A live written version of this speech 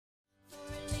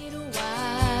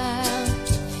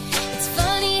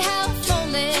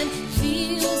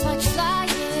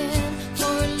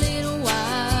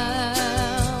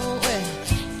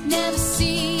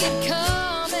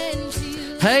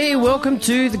welcome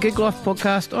to the Gig Life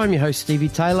Podcast. I'm your host, Stevie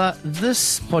Taylor.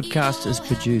 This podcast is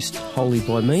produced wholly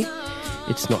by me.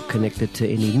 It's not connected to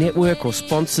any network or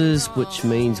sponsors, which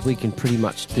means we can pretty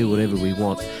much do whatever we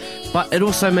want. But it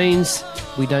also means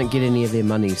we don't get any of their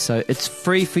money. So it's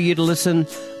free for you to listen,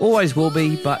 always will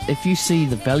be. But if you see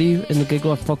the value in the Gig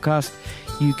Life Podcast,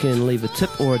 you can leave a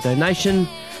tip or a donation.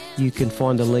 You can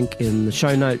find a link in the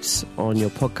show notes on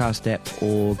your podcast app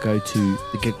or go to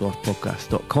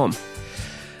thegiglifepodcast.com.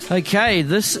 Okay,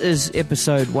 this is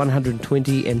episode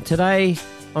 120, and today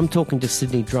I'm talking to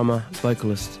Sydney drummer,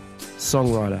 vocalist,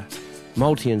 songwriter,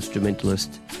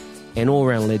 multi-instrumentalist, and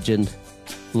all-round legend,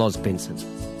 Lozz Benson.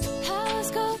 I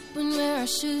was going where I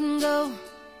shouldn't go,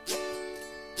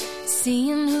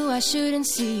 seeing who I shouldn't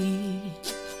see,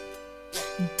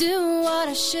 doing what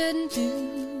I shouldn't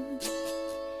do,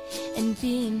 and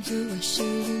being who I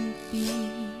shouldn't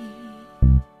be.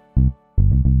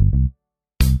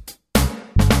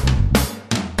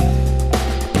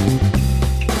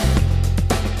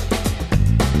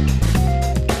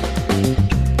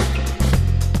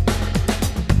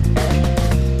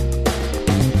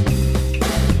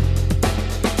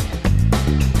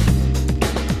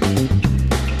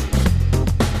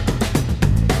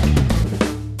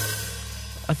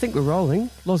 I think we're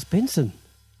rolling. Lozz Benson,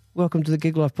 welcome to the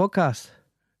Gig Life Podcast.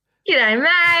 G'day,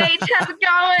 mate. How's it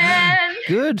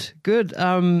going? Good.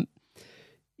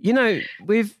 You know,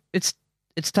 it's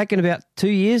taken about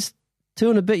 2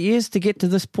 and a bit years to get to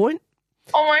this point.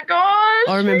 Oh my gosh.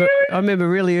 I remember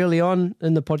really early on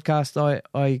in the podcast,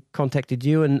 I contacted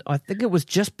you, and I think it was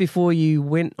just before you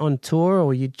went on tour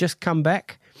or you'd just come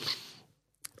back.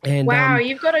 And wow,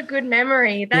 you've got a good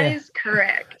memory. That is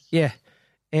correct. Yeah,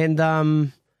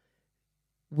 and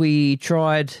we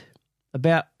tried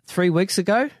about 3 weeks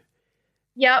ago.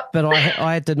 Yep. But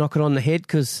I had to knock it on the head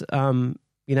because,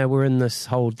 we're in this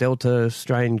whole Delta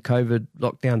strain COVID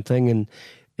lockdown thing, and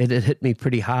it hit me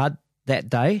pretty hard that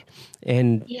day.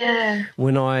 And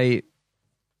when I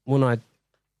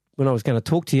was going to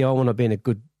talk to you, I want to be in a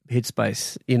good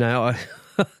headspace, you know.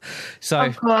 So,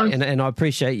 of course. And I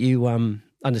appreciate you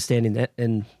understanding that.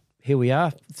 And here we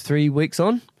are, 3 weeks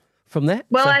on from that.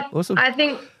 Well, so, awesome.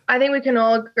 I think we can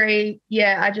all agree.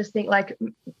 Yeah, I just think like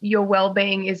your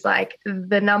well-being is like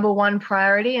the number one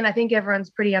priority, and I think everyone's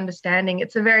pretty understanding.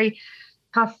 It's a very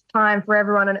tough time for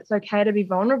everyone, and it's okay to be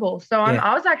vulnerable. So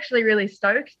I was actually really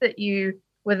stoked that you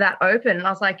were that open, and I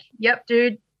was like, "Yep,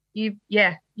 dude, you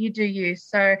do you."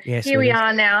 So here we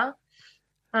are now.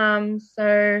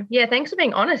 So thanks for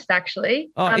being honest. Actually,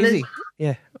 easy.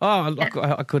 Yeah.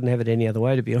 I couldn't have it any other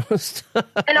way, to be honest.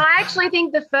 And I actually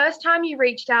think the first time you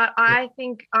reached out, I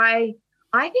think I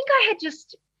had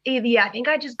just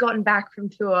gotten back from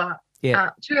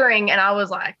touring, and I was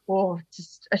like,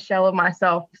 just a shell of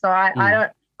myself. So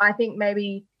I think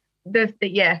maybe but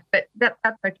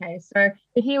that's okay. So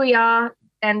but here we are,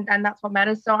 and that's what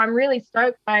matters. So I'm really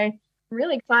stoked. I'm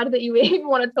really excited that you even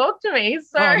want to talk to me.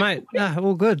 So mate,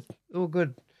 all good. Here we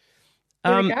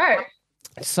go.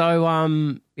 So,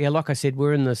 like I said,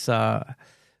 we're in this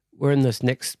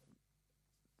next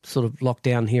sort of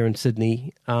lockdown here in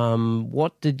Sydney.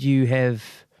 What did you have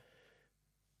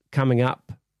coming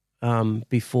up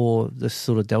before this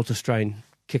sort of Delta strain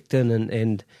kicked in?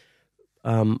 And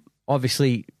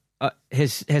obviously,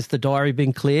 has the diary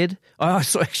been cleared? I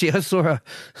saw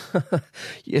an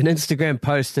Instagram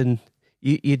post, and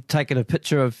you'd taken a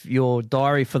picture of your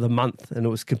diary for the month, and it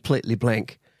was completely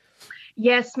blank.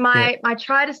 Yes, I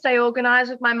try to stay organised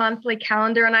with my monthly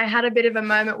calendar, and I had a bit of a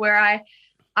moment where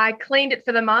I cleaned it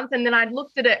for the month, and then I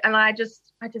looked at it and I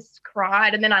just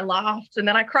cried, and then I laughed, and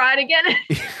then I cried again, and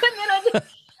then I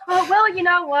just you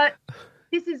know what,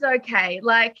 this is okay.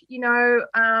 Like,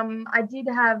 I did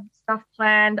have stuff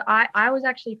planned. I was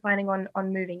actually planning on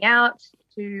moving out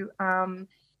to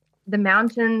the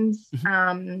mountains.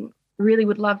 Really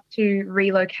would love to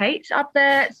relocate up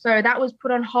there, so that was put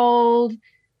on hold.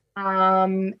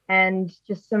 And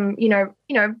just some,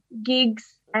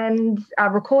 gigs and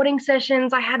recording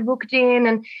sessions I had booked in,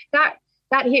 and that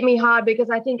hit me hard because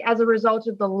I think as a result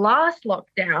of the last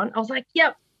lockdown, I was like,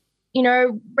 yep,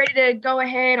 ready to go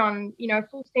ahead on,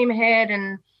 full steam ahead,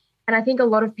 and I think a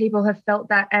lot of people have felt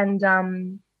that,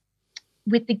 and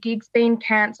with the gigs being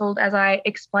cancelled, as I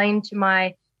explained to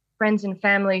my friends and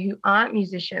family who aren't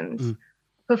musicians,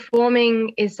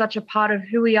 performing is such a part of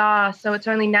who we are, so it's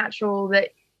only natural that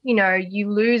you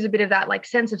lose a bit of that like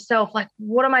sense of self, like,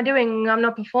 what am I doing? I'm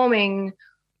not performing.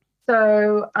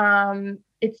 So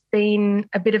it's been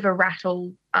a bit of a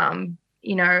rattle,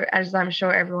 as I'm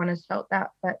sure everyone has felt that.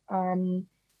 But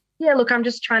look, I'm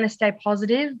just trying to stay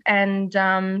positive and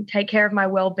take care of my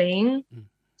well-being.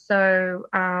 So,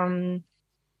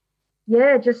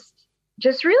 just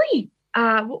really,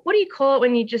 what do you call it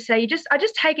when you just say, I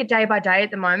just take it day by day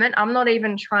at the moment. I'm not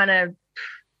even trying to,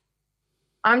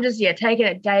 I'm just, taking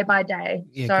it day by day.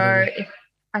 Yeah, so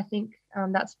I think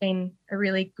that's been a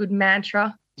really good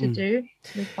mantra to do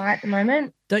with by at the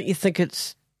moment. Don't you think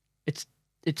it's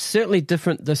certainly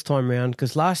different this time around?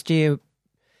 Because last year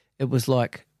it was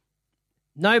like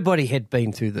nobody had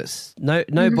been through this.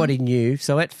 Nobody knew.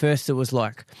 So at first it was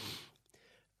like,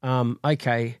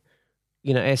 okay,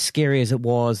 as scary as it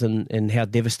was and how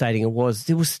devastating it was,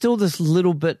 there was still this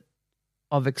little bit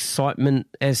of excitement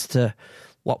as to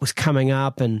what was coming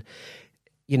up and,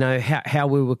 how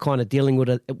we were kind of dealing with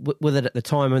it at the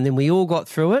time. And then we all got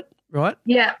through it, right?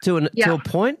 Yeah. To a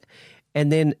point. And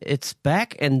then it's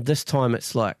back, and this time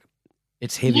it's like,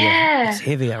 it's heavier. Yeah. It's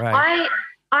heavier, right?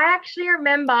 I actually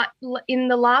remember in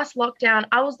the last lockdown,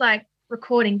 I was like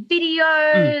recording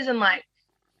videos and like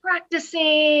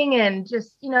practicing and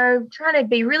just, trying to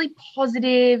be really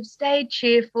positive, stay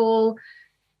cheerful,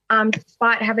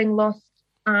 despite having lost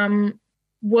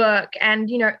work. And,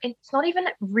 it's not even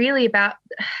really about,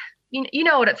 you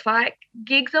know what it's like.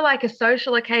 Gigs are like a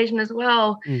social occasion as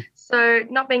well. So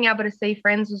not being able to see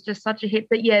friends was just such a hit.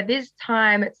 But yeah, this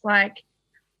time it's like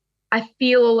I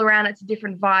feel all around it's a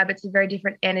different vibe. It's a very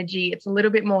different energy. It's a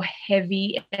little bit more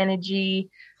heavy energy.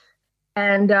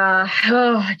 And like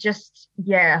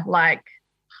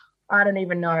I don't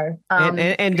even know.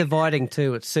 And dividing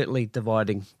too. It's certainly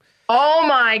dividing. Oh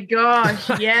my gosh!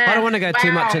 Yeah. I don't want to go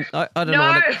too much. I don't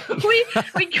know.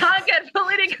 we can't get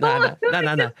political.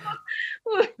 No.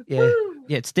 Yeah,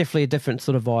 it's definitely a different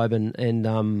sort of vibe,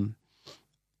 and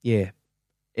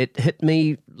it hit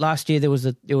me last year. There was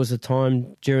a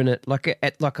time during it,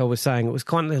 like I was saying, it was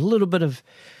kind of a little bit of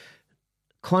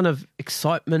kind of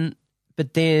excitement,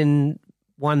 but then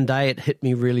one day it hit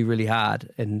me really, really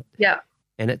hard, and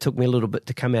it took me a little bit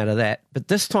to come out of that. But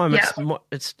this time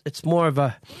it's more of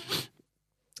a,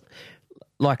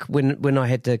 like when I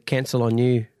had to cancel on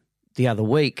you the other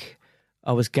week,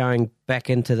 I was going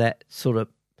back into that sort of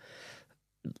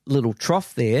little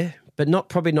trough there, but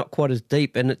probably not quite as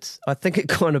deep. And I think it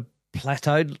kind of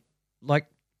plateaued like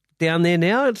down there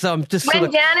now. So I'm just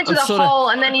went down into the hole,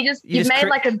 and then you made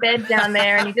like a bed down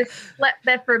there, and you just slept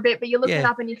there for a bit. But you're looking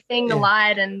up and you're seeing the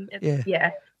light, and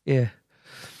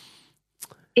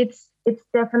it's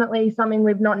definitely something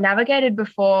we've not navigated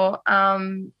before,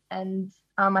 and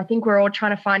I think we're all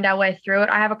trying to find our way through it.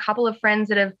 I have a couple of friends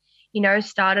that have,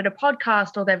 started a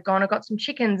podcast, or they've gone and got some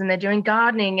chickens and they're doing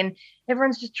gardening, and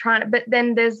everyone's just trying to, but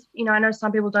then there's, I know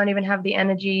some people don't even have the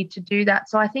energy to do that.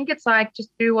 So I think it's like, just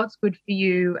do what's good for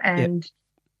you. And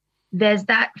there's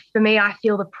that, for me, I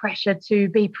feel the pressure to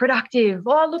be productive.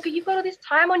 Oh, look, you've got all this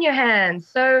time on your hands.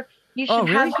 So you should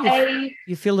have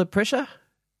You feel the pressure?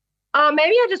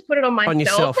 Maybe I just put it on myself. On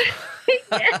yourself.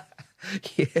 Yeah.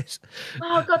 Yes.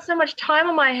 Oh, I've got so much time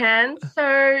on my hands.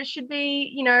 So it should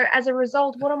be, as a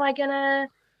result, what am I going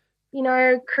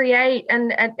to, create?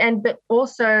 And but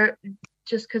also,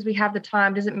 just because we have the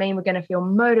time doesn't mean we're going to feel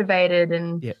motivated,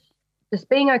 and just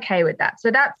being okay with that. So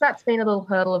that's been a little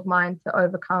hurdle of mine to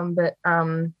overcome. But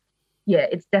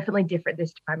it's definitely different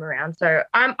this time around. So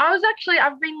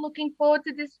I've been looking forward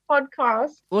to this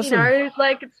podcast. Awesome.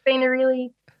 It's been a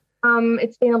really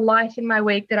it's been a light in my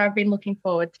week that I've been looking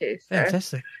forward to. So.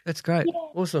 Fantastic. That's great. Yeah.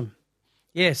 Awesome.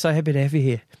 Yeah, so happy to have you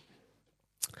here.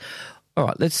 All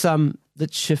right, let's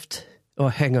shift. Oh,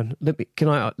 hang on. Let me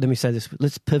say this.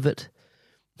 Let's pivot.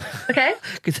 Okay.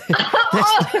 That's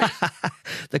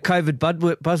the COVID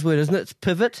buzzword, isn't it? It's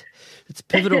pivot. It's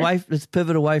pivot away. Let's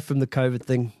pivot away from the COVID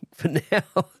thing for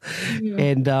now,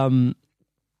 and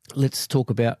let's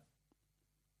talk about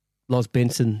Lozz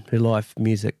Benson, her life,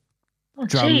 music.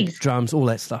 Drums, all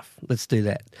that stuff. Let's do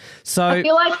that. So I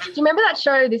feel like, do you remember that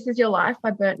show, This Is Your Life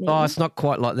by Bert Newton? Oh, it's not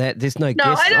quite like that. There's no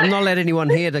guest. I'm not letting anyone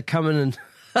here to come in and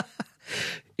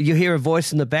you hear a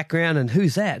voice in the background, and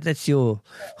who's that? That's your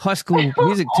high school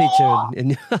music teacher.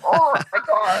 Oh my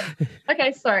God.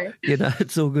 Okay, sorry.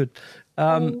 It's all good.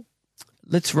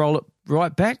 Let's roll it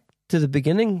right back to the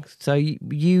beginning. So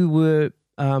you were,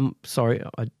 sorry,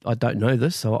 I don't know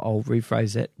this, so I'll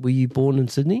rephrase that. Were you born in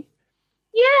Sydney?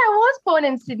 Yeah, I was born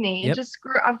in Sydney. Yep.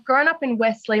 I've grown up in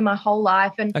Wesley my whole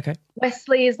life, and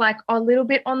Wesley is like a little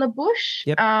bit on the bush.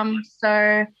 Yep.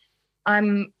 So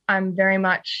I'm very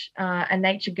much a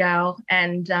nature gal,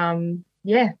 and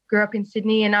grew up in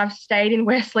Sydney, and I've stayed in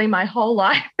Wesley my whole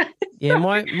life. Yeah,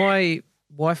 my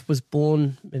wife was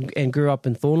born and grew up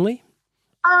in Thornley.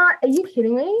 Are you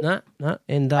kidding me? No,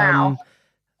 and wow.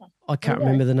 I can't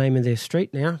remember the name of their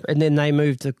street now. And then they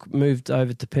moved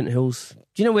over to Pent Hills.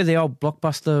 Do you know where the old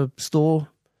Blockbuster store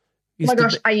Oh my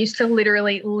gosh, I used to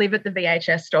literally live at the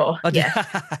VHS store. Oh,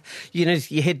 yes.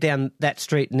 You head down that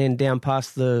street and then down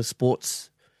past the sports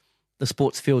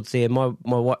fields there. My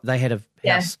wife, they had a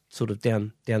house sort of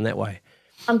down that way.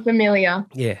 I'm familiar.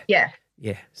 Yeah. Yeah.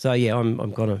 Yeah. So yeah,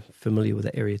 I'm kind of familiar with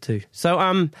that area too.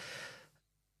 So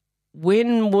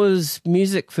when was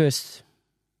music first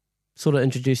sort of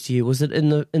introduced to you? Was it in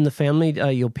the family,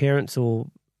 your parents or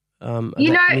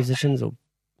musicians or?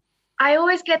 I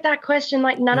always get that question.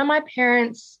 Like, none of my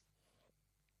parents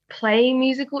play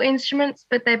musical instruments,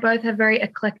 but they both have very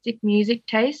eclectic music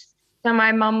tastes. So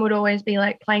my mum would always be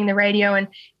like playing the radio. And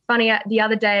funny, the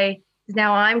other day,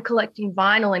 now I'm collecting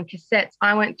vinyl and cassettes.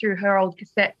 I went through her old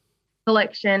cassette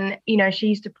collection. You know, she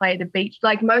used to play the beach.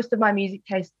 Like, most of my music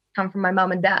tastes come from my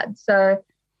mum and dad. So,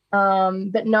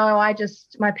 but no,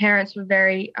 my parents were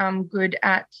very good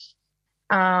at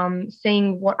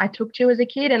seeing what I took to as a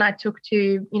kid, and I took to,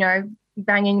 you know,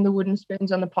 banging the wooden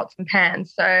spoons on the pots and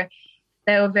pans. So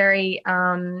they were very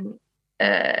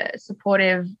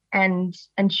supportive and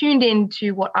tuned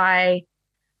into what I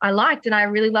liked, and I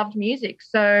really loved music.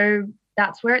 So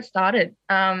that's where it started.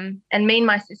 And me and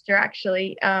my sister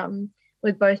actually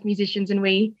were both musicians, and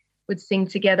we would sing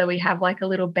together. We have like a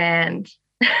little band.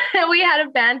 We had a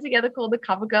band together called the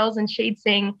Cover Girls, and she'd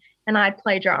sing and I'd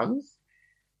play drums.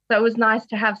 So it was nice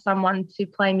to have someone to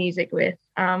play music with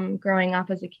growing up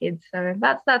as a kid. So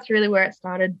that's really where it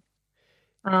started.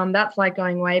 That's like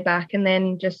going way back, and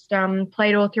then just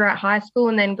played all throughout high school,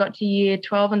 and then got to year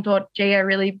 12 and thought, gee, I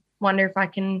really wonder if I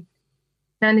can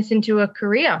turn this into a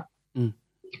career. Mm.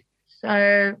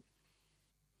 So,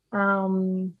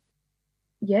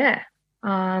 yeah.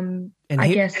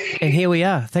 I guess. And here we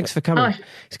are. Thanks for coming.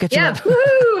 Let's get you up. Woo!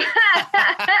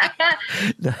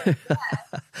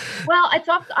 Well,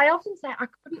 I often say I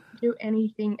couldn't do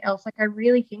anything else. Like, I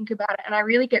really think about it, and I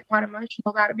really get quite emotional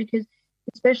about it, because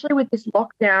especially with this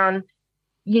lockdown,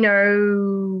 you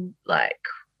know, like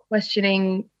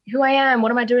questioning who I am,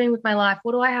 what am I doing with my life?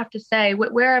 What do I have to say?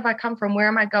 Where have I come from? Where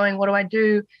am I going? What do I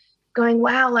do? Going,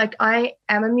 wow, like, I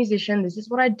am a musician. This is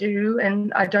what I do,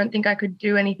 and I don't think I could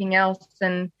do anything else.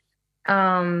 And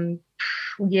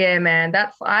yeah, man,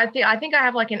 I think I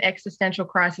have like an existential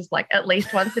crisis like at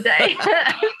least once a day.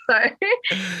 So,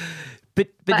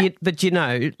 but you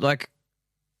know, like,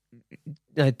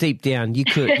 deep down, you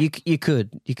could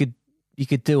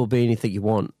do or be anything you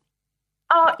want.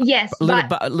 Oh yes,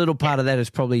 but a little part of that is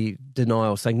probably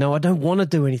denial, saying, no, I don't want to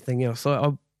do anything else.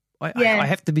 I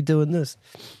have to be doing this.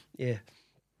 Yeah.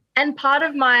 And part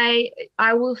of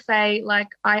I will say, like,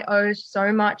 I owe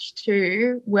so much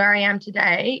to where I am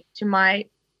today to my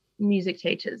music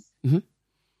teachers. Mm-hmm.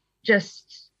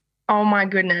 Just, oh my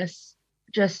goodness.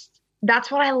 Just,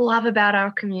 that's what I love about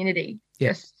our community. Yeah.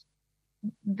 Just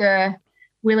the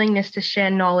willingness to share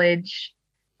knowledge.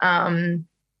 And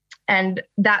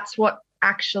that's what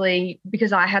actually,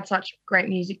 because I had such great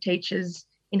music teachers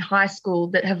in high school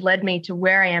that have led me to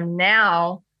where I am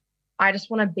now, I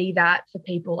just want to be that for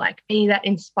people, like be that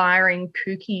inspiring,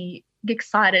 kooky,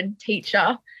 excited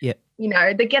teacher, you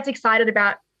know, that gets excited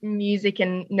about music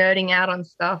and nerding out on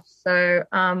stuff. So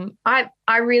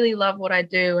I really love what I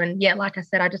do. And yeah, like I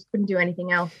said, I just couldn't do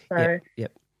anything else. So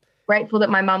grateful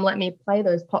that my mum let me play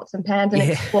those pots and pans and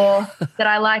explore that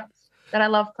I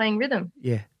love playing rhythm.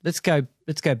 Yeah. Let's go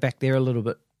back there a little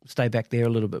bit, stay back there a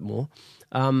little bit more.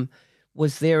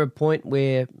 Was there a point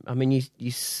where, I mean,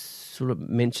 you sort of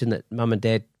mentioned that mum and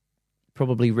dad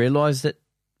probably realised that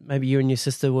maybe you and your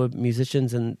sister were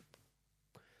musicians and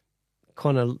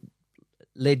kind of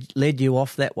led you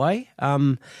off that way.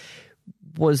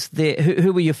 Was there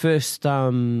who were your first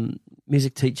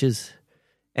music teachers,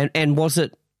 and was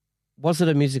it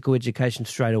a musical education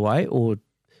straight away, or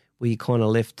were you kind of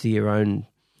left to your own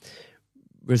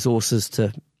resources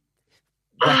to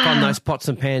whack on those pots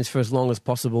and pans for as long as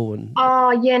possible? And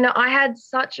I had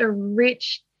such a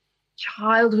rich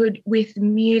childhood with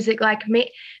music. Like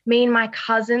me and my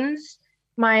cousins,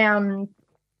 my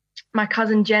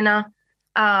cousin Jenna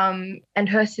and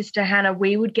her sister Hannah,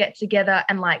 we would get together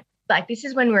and like this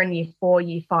is when we were in year 4,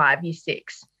 year 5, year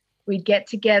 6. We'd get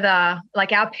together,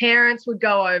 like our parents would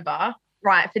go over,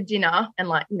 right, for dinner and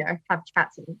like, you know, have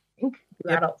chats and do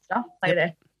adult stuff, play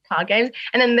their card games.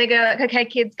 And then they go, like, okay,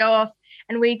 kids, go off.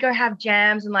 And we'd go have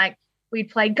jams and like we'd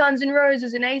play Guns N'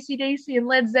 Roses and AC/DC and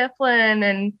Led Zeppelin,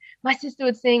 and my sister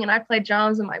would sing and I played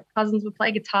drums and my cousins would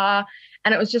play guitar.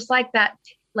 And it was just like that,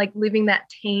 like living that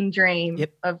teen dream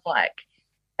of like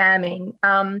jamming.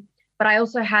 But I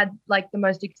also had like the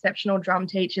most exceptional drum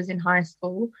teachers in high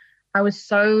school. I was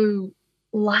so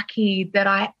lucky that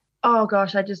I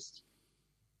just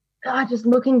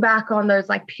looking back on those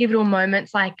like pivotal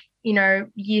moments, like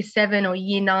year 7 or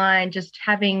year 9, just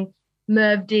having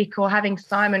Merv Dick or having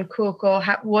Simon Cook or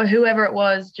whoever it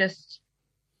was just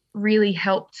really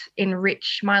helped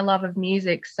enrich my love of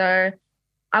music. So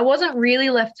I wasn't really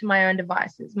left to my own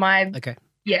devices.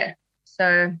 Yeah.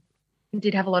 So I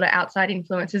did have a lot of outside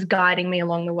influences guiding me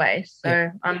along the way.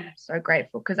 So I'm so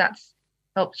grateful because that's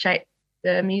helped shape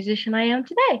the musician I am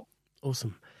today.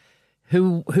 Awesome.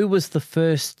 Who was the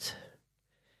first,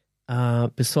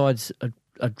 besides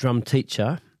a drum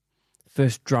teacher,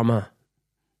 first drummer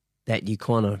that you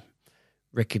kind of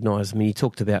recognised? I mean, you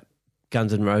talked about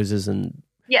Guns N' Roses and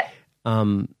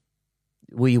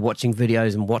were you watching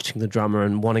videos and watching the drummer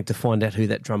and wanting to find out who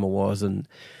that drummer was? And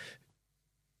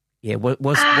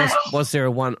was there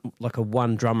a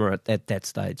one drummer at that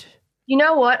stage? You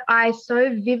know what? I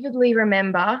so vividly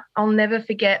remember. I'll never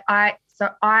forget. I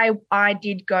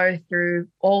did go through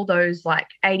all those like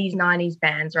 80s, 90s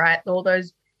bands, right? All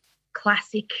those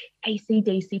classic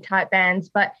AC/DC type bands.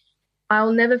 But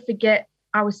I'll never forget.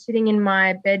 I was sitting in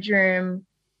my bedroom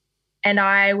and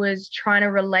I was trying to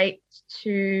relate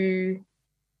to.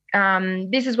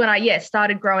 This is when I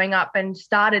started growing up and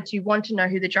started to want to know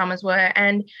who the drummers were,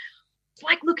 and it's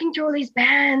like looking through all these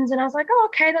bands, and I was like, oh,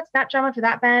 okay, that's that drummer for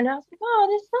that band. I was like, oh,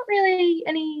 there's not really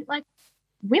any like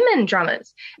women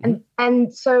drummers.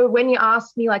 And so when you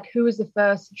asked me like who was the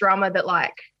first drummer that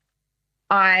like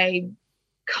I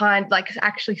kind like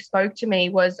actually spoke to me,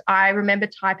 was I remember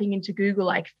typing into Google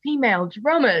like female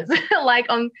drummers like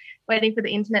on waiting for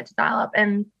the internet to dial up,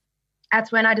 and that's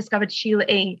when I discovered Sheila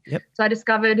E. Yep. So I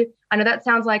know that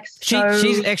sounds like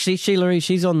she's actually Sheila E.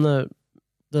 She's on the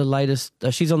latest.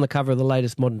 She's on the cover of the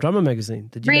latest Modern Drummer magazine.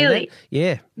 Did you know that?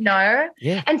 Yeah. No.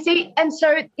 Yeah. And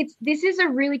so this is a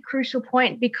really crucial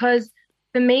point, because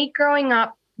for me growing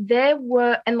up, there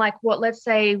were, and like let's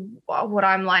say what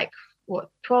I'm like,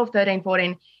 12, 13,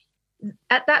 14,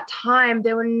 at that time,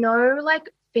 there were no like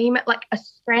female, like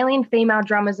Australian female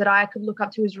drummers that I could look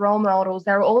up to as role models.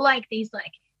 They were all like these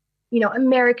like,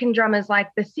 American drummers like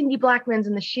the Cindy Blackmans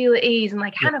and the Sheila E's and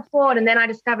like Hannah Ford. And then I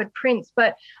discovered Prince.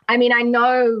 But I mean, I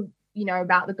know,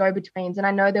 about the Go-Betweens, and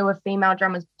I know there were female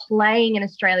drummers playing in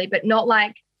Australia, but not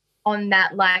like on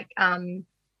that like,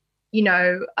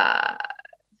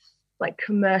 like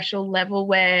commercial level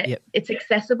where it's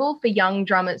accessible for young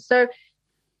drummers. So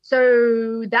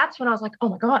that's when I was like, oh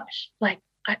my gosh, like,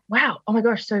 wow, oh my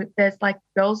gosh. So there's like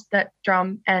girls that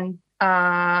drum, and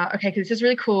okay, because this is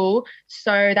really cool.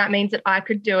 So that means that I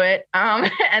could do it.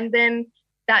 And then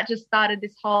that just started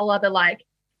this whole other like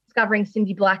discovering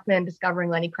Cindy Blackman, discovering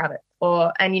Lenny Kravitz,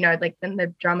 like then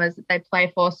the drummers that they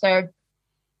play for. So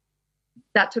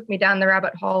that took me down the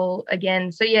rabbit hole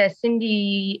again. So yeah,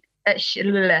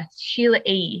 Sheila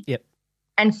E. Yep.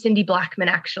 And Cindy Blackman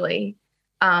actually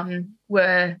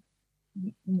were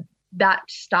that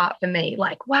start for me.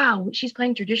 Like, wow, she's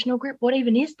playing traditional grip. What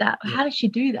even is that? How does she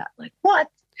do that? Like, what?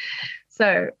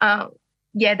 So,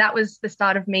 that was the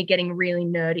start of me getting really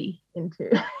nerdy into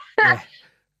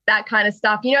that kind of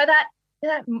stuff.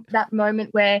 That moment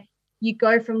where you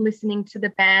go from listening to the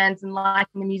bands and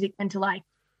liking the music and to like,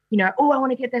 I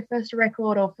want to get their first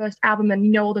record or first album,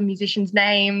 and all the musicians'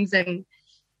 names, and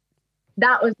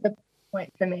that was the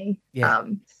point for me.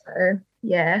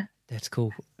 Yeah. That's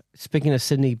cool. Speaking of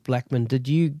Cindy Blackman, did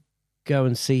you go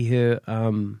and see her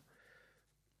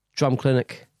drum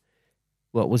clinic?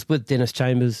 Well, it was with Dennis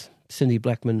Chambers, Cindy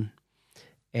Blackman,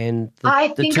 and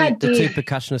the two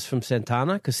percussionists from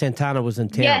Santana, because Santana was in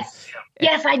town.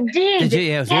 Yes, I did. Did you?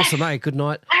 Yeah, it was awesome, eh? Good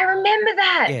night. I remember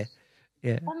that.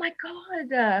 Yeah. Oh my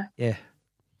God. Yeah.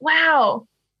 Wow.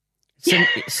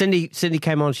 Cindy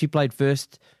came on. She played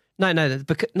first. No, the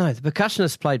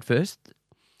percussionist played first,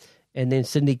 and then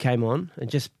Cindy came on and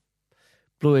just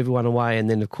blew everyone away. And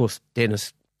then of course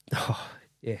Dennis. Oh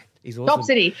yeah, he's awesome. Top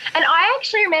City. And I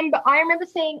actually remember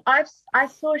seeing. I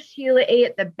saw Sheila E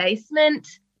at the Basement.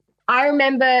 I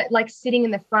remember like sitting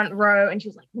in the front row, and she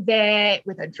was like there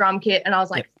with her drum kit, and I was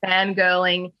like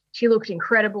fangirling. She looked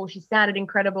incredible. She sounded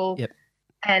incredible. Yep.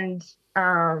 And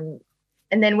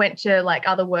then went to like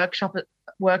other workshops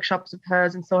of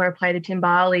hers and saw her play the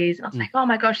timbales, and I was like, oh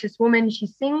my gosh, this woman, she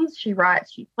sings, she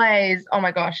writes, she plays. Oh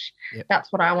my gosh,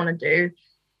 that's what I want to do.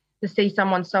 To see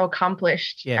someone so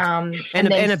accomplished. Yeah.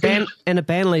 And a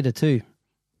band leader too.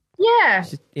 Yeah.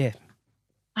 Yeah.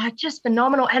 Just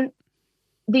phenomenal. And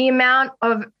the amount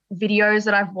of videos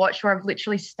that I've watched where I've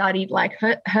literally studied like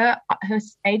her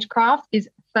stagecraft is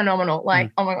phenomenal.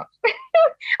 Like, oh my gosh.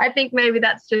 I think maybe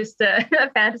that's just a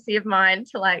fantasy of mine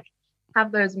to like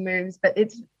have those moves, but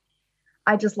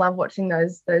I just love watching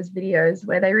those videos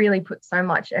where they really put so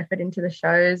much effort into the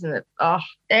shows, and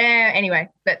anyway,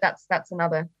 but that's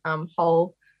another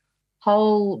whole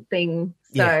whole thing.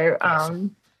 So,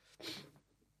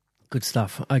 good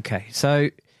stuff. Okay, so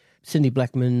Cindy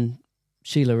Blackman,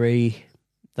 Sheila Ree,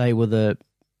 they were the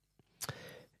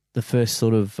first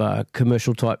sort of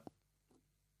commercial type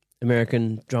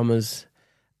American drummers.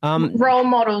 Role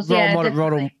models, Role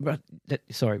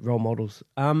models.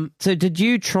 So did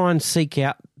you try and seek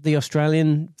out the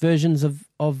Australian versions of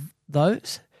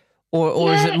those,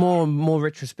 or is it more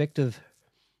retrospective?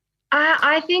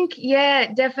 I think,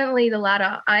 definitely the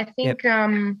latter. I think,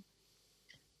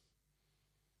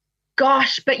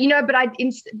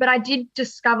 but I did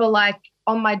discover, like,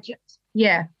 on my,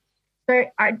 So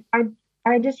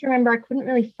I just remember I couldn't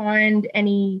really find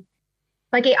any,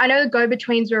 like, I know the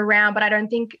Go-Betweens were around, but I don't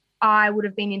think I would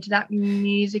have been into that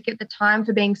music at the time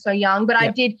for being so young. But I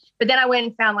did, but then I went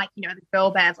and found, like, you know, the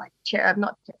girl bands like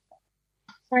not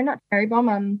Cherry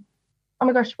Bomb. Oh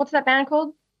my gosh, what's that band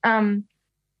called?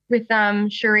 With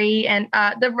Cherie and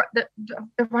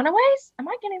the Runaways. Am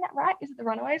I getting that right? Is it the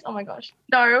Runaways? Oh my gosh,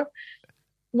 no.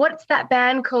 What's that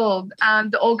band called?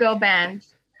 The all-girl band.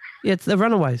 Yeah, it's the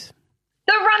Runaways.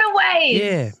 The Runaways.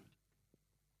 Yeah.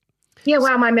 Yeah.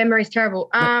 Wow, my memory's terrible.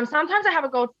 Sometimes I have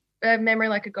a memory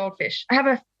like a goldfish.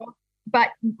 But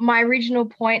my original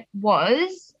point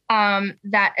was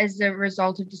that as a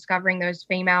result of discovering those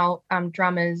female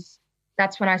drummers,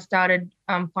 that's when I started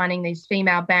finding these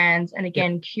female bands and,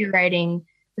 again, curating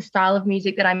the style of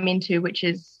music that I'm into, which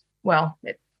is, well,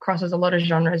 it crosses a lot of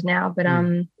genres now. But,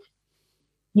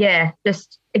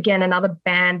 just, again, another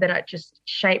band that just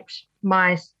shaped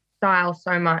my style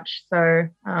so much. So,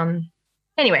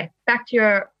 anyway, back to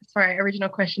your, original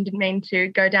question. Didn't mean to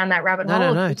go down that rabbit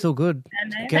hole. No, it's all good.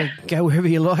 Go wherever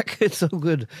you like. It's all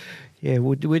good. Yeah,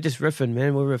 we're just riffing,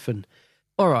 man. We're riffing.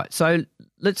 All right, so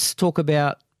let's talk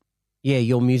about,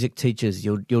 your music teachers,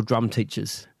 your drum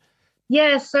teachers.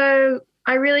 Yeah, so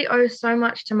I really owe so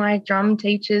much to my drum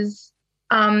teachers,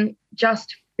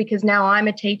 just because now I'm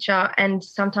a teacher and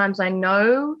sometimes I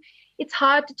know it's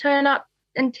hard to turn up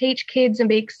and teach kids and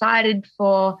be excited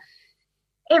for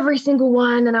every single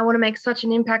one, and I want to make such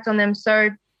an impact on them. So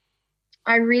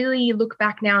I really look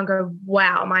back now and go,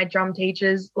 wow, my drum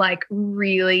teachers, like,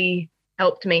 really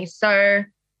helped me. So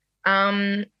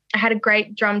I had a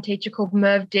great drum teacher called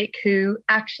Merv Dick, who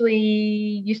actually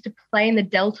used to play in the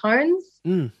Deltones.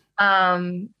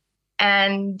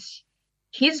 And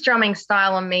his drumming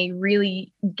style on me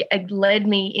really led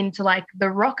me into, like, the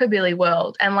rockabilly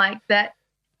world, and, like, that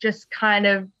just kind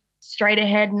of straight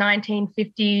ahead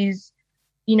 1950s,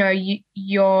 you know,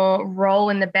 your role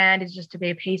in the band is just to be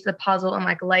a piece of the puzzle and,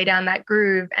 like, lay down that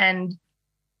groove. And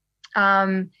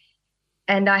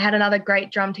I had another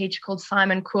great drum teacher called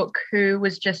Simon Cook, who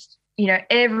was just, you know,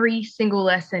 every single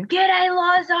lesson, "G'day,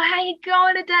 Lozz, how you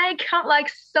going today?" Like,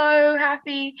 so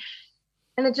happy.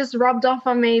 And it just rubbed off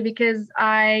on me because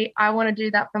I want to do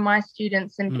that for my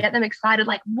students and get them excited.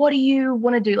 Like, what do you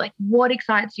want to do? Like, what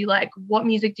excites you? Like, what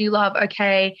music do you love?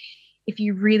 Okay, if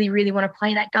you really, really want to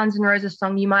play that Guns N' Roses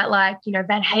song, you might like, you know,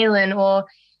 Van Halen, or,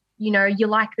 you know, you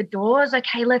like the Doors.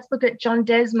 Okay, let's look at John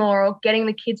Desmore, or getting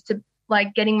my kids to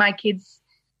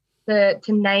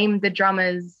name the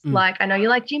drummers. Like, I know you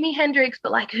like Jimi Hendrix,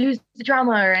 but, like, who's the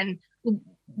drummer, and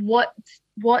what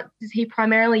is he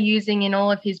primarily using in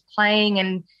all of his playing,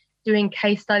 and doing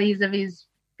case studies of his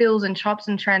fills and chops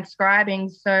and transcribing.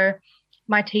 So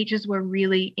my teachers were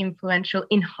really influential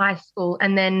in high school,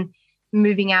 and then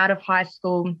moving out of high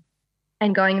school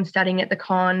and going and studying at the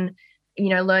Con, you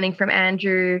know, learning from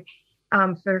Andrew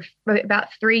for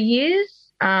about 3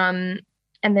 years, and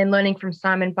then learning from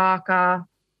Simon Barker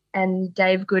and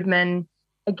Dave Goodman.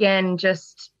 Again,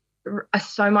 just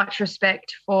so much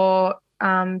respect for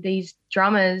these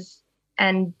drummers,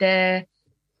 and they're,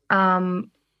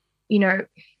 you know,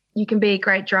 you can be a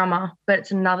great drummer, but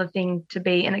it's another thing to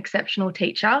be an exceptional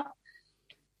teacher.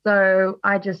 So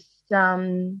I just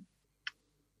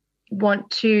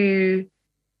want to,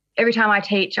 every time I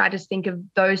teach, I just think of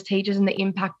those teachers and the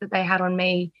impact that they had on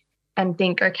me, and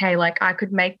think, okay, like, I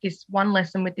could make this one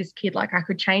lesson with this kid, like, I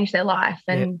could change their life.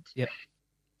 And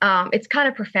it's kind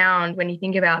of profound when you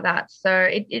think about that. So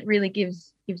it really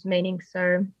gives meaning.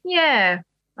 So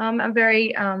I'm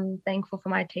very thankful for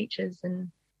my teachers,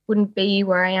 and wouldn't be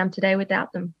where I am today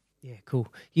without them. Yeah, cool.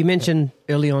 You mentioned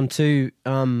early on too,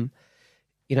 you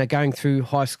know, going through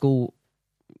high school,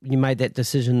 you made that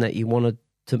decision that you wanted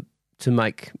to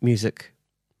make music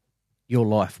your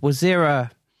life. Was there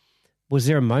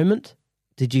a moment?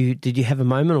 Did you have a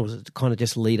moment, or was it kind of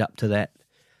just lead up to that?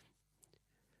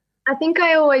 I think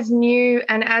I always knew,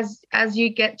 and as you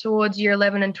get towards year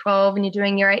 11 and 12 and you're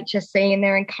doing your HSC and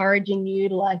they're encouraging you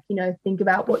to, like, you know, think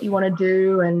about what you want to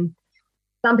do, and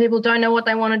some people don't know what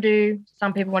they want to do.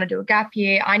 Some people want to do a gap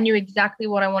year. I knew exactly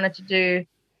what I wanted to do,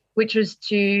 which was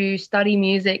to study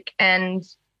music. And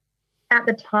at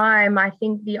the time, I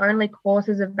think the only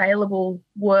courses available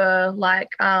were like,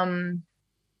 I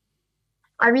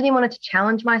really wanted to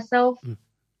challenge myself.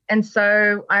 And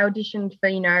so I auditioned for,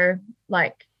 a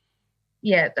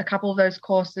couple of those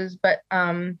courses. But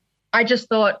I just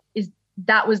thought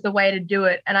that was the way to do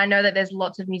it. And I know that there's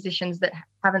lots of musicians that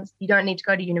you don't need to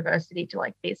go to university to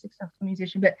like be a successful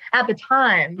musician. But at the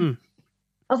time,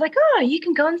 I was like, oh, you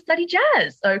can go and study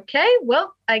jazz. Okay,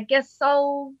 well, I guess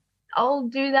I'll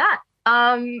do that.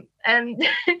 And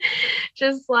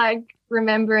just like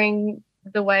remembering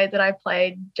the way that I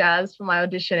played jazz for my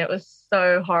audition, it was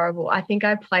so horrible. I think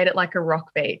I played it like a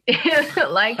rock beat, because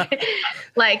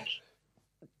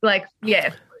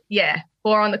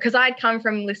I'd come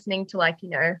from listening to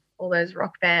all those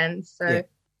rock bands, so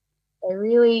they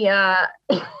really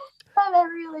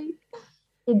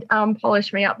did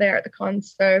polish me up there at the con.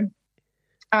 So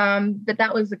but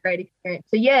that was a great experience.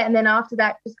 So and then after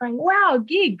that, just going, wow,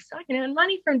 gigs, I can earn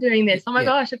money from doing this. Oh my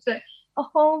gosh, it's a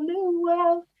whole new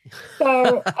world.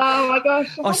 So oh my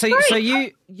gosh. So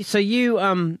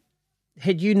you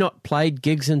had you not played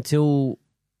gigs until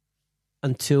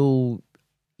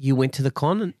you went to the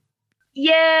con?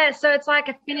 Yeah, so it's like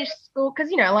I finished school because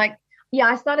I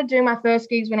started doing my first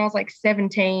gigs when I was like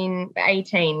 17,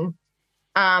 18.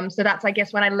 So that's, I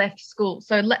guess, when I left school.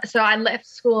 So I left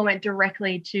school and went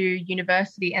directly to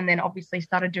university, and then obviously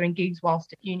started doing gigs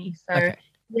whilst at uni. So okay.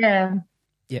 Yeah.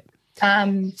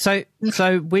 So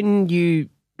when you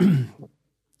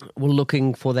were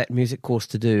looking for that music course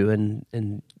to do,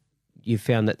 and you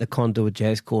found that the Contour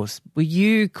Jazz course, were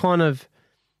you kind of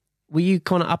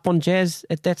up on jazz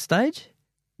at that stage?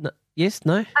 No, yes,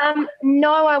 no.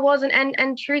 No, I wasn't.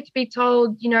 And truth be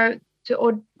told, I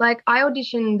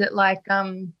auditioned at like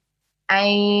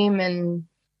AIM and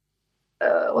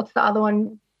what's the other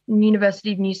one?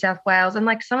 University of New South Wales, and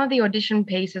like some of the audition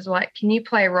pieces were like, can you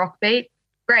play rock beat?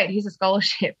 Great, here's a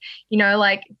scholarship. For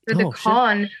the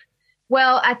con. Shit.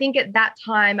 Well, I think at that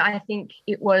time, I think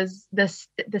it was the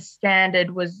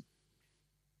standard was,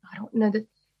 I don't know,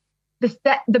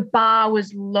 the bar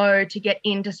was low to get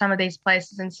into some of these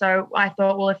places. And so I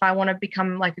thought, well, if I want to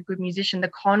become like a good musician, the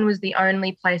con was the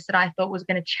only place that I thought was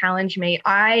going to challenge me.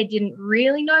 I didn't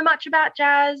really know much about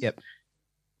jazz,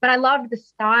 but I loved the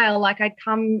style. Like I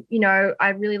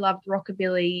really loved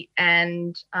rockabilly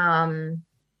and,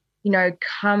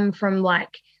 come from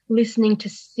like listening to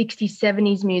 60s,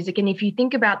 70s music. And if you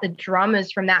think about the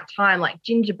drummers from that time, like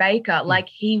Ginger Baker, like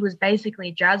he was basically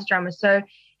a jazz drummer. So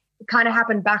it kind of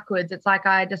happened backwards. It's like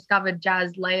I discovered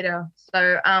jazz later.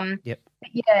 So,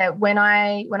 when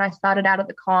I started out at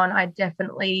the con, I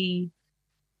definitely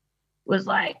was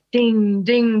like ding,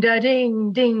 ding, da,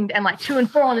 ding, ding, and like 2 and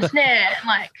 4 on the snare, and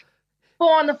like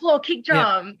 4 on the floor kick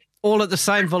drum. Yep. All at the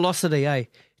same velocity, eh?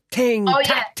 Ting,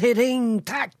 tack, ting,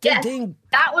 tack, ting.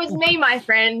 That was me, my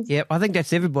friend. Yep, I think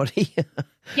that's everybody.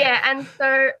 And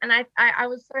I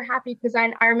was so happy because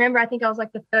I remember, I think I was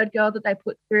like the third girl that they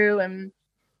put through, and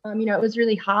it was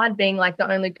really hard being like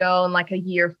the only girl in like a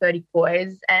year of 30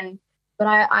 boys. But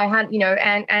I had,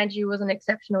 and Andrew was an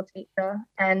exceptional teacher.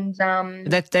 And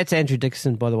that's Andrew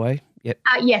Dixon, by the way. Yep.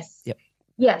 Yes. Yep.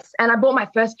 Yes. And I bought my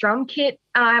first drum kit.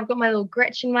 I've got my little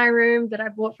Gretsch in my room that I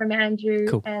bought from Andrew.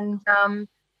 Cool. And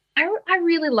I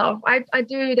really love, I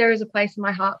do, there is a place in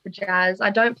my heart for jazz. I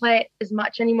don't play it as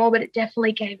much anymore, but it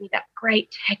definitely gave me that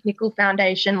great technical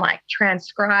foundation, like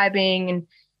transcribing and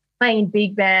playing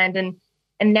big band.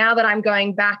 And now that I'm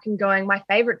going back and going, my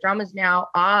favorite drummers now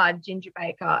are Ginger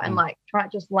Baker and like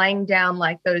just laying down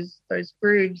like those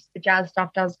grooves. The jazz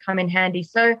stuff does come in handy.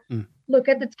 So look,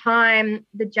 at the time,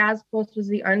 the jazz course was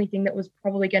the only thing that was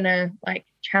probably going to like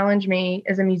challenge me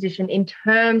as a musician in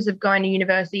terms of going to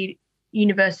university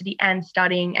and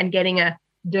studying and getting a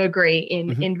degree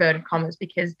in inverted commas,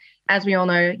 because as we all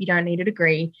know, you don't need a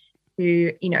degree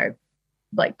to,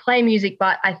 like play music.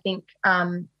 But I think,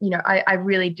 I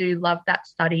really do love that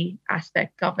study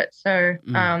aspect of it. So,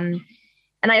 and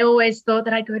I always thought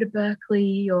that I'd go to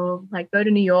Berkeley or like go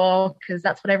to New York because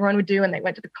that's what everyone would do when they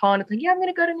went to the con. It's like, I'm going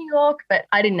to go to New York, but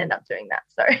I didn't end up doing that.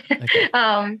 So, okay.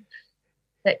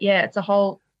 But yeah, it's a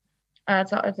whole,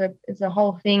 it's a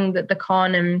whole thing that the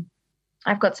con, and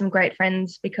I've got some great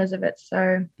friends because of it.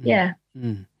 So yeah.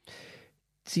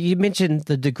 So you mentioned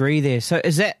the degree there. So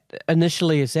is that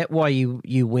why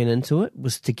you went into it,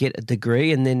 was to get a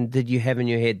degree? And then did you have in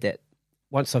your head that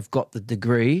once I've got the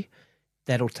degree,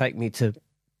 that'll take me to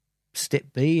step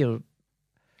B? Or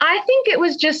I think it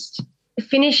was just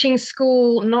finishing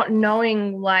school, not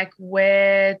knowing like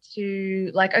where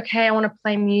to, like, okay, I want to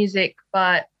play music,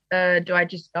 but do I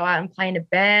just go out and play in a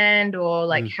band, or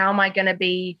like how am I going to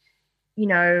be, you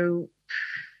know,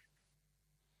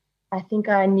 I think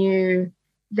I knew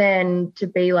then to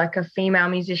be like a female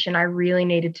musician, I really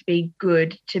needed to be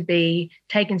good, to be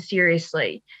taken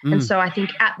seriously. And so I think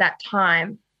at that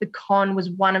time, the con was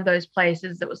one of those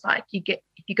places that was like, if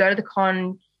you go to the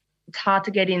con, it's hard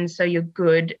to get in, so you're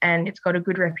good and it's got a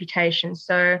good reputation.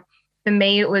 So for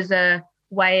me, it was a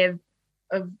way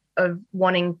of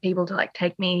wanting people to like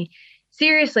take me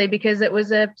seriously, because it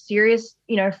was a serious,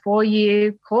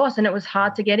 4-year course and it was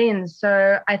hard to get in.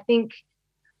 So I think,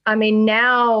 I mean,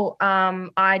 now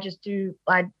I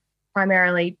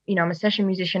primarily, I'm a session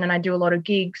musician and I do a lot of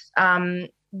gigs.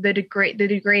 The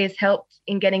degree has helped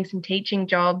in getting some teaching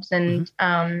jobs, and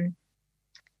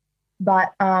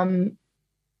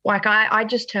like I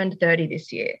just turned 30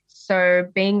 this year. So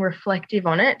being reflective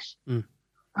on it,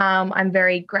 I'm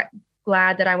very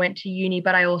glad that I went to uni,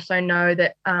 but I also know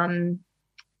that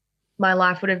my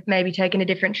life would have maybe taken a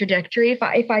different trajectory if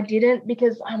I didn't,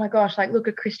 because, oh my gosh, like look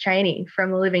at Chris Chaney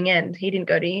from The Living End. He didn't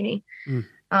go to uni.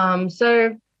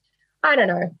 So I don't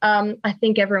know. I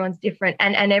think everyone's different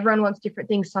and everyone wants different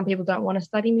things. Some people don't want to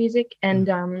study music.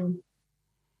 And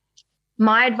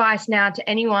my advice now to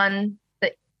anyone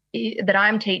that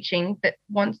I'm teaching that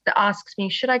asks me,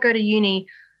 should I go to uni?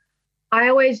 I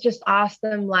always just ask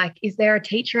them, like, is there a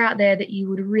teacher out there that you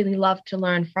would really love to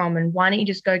learn from? And why don't you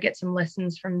just go get some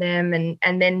lessons from them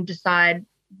and then decide,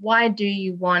 why do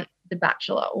you want the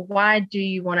bachelor, or why do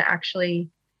you want to actually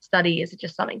study? Is it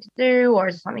just something to do, or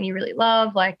is it something you really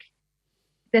love? Like,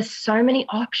 there's so many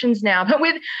options now. But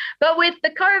with the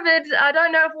COVID, I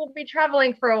don't know if we'll be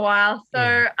traveling for a while.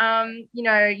 So,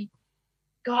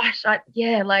 gosh,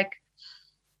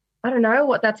 I don't know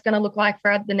what that's going to look like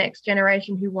for the next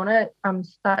generation who want to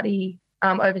study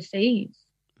overseas.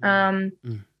 I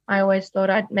always thought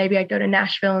I'd go to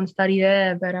Nashville and study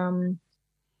there, but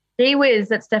gee whiz,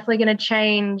 that's definitely going to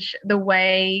change the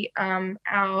way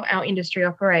our industry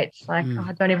operates. Like,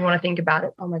 I don't even want to think about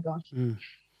it. Oh my gosh.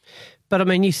 But I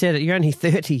mean, you said it. You're only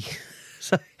 30,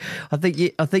 so I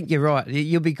think you're right.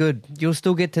 You'll be good. You'll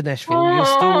still get to Nashville. You'll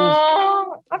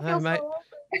still. I feel mate.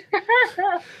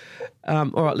 so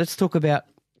all right, let's talk about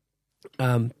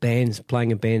bands,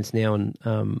 playing in bands now, and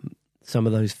some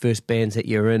of those first bands that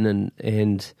you're in,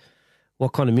 and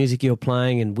what kind of music you're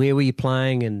playing, and where were you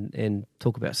playing, and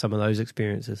talk about some of those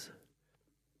experiences.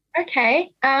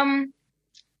 Okay. Well,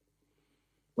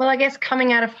 I guess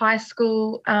coming out of high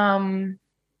school, I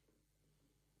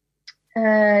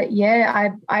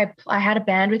had a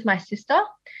band with my sister.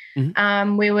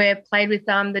 We played with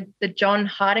the John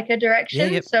Hardiker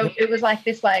direction. It was like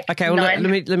this, like, okay. Well,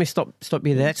 let me stop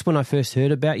you there. That's when I first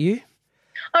heard about you.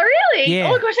 Oh really? Yeah.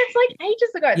 Oh my gosh, that's like ages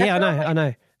ago. Yeah, I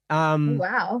know.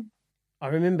 Wow. I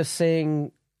remember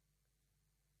seeing,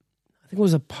 I think it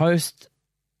was a post.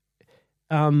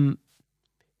 Someone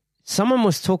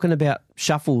was talking about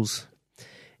shuffles,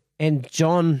 and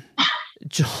John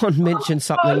mentioned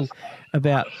something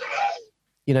about,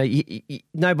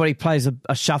 nobody plays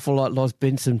a shuffle like Lozz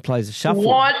Benson plays a shuffle.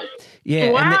 What?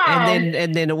 Yeah, wow.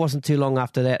 and then it wasn't too long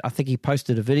after that, I think he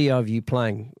posted a video of you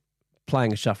playing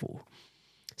a shuffle.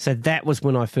 So that was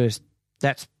when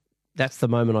that's the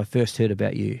moment I first heard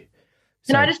about you.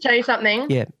 Can I just tell you something?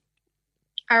 Yeah.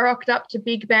 I rocked up to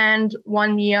big band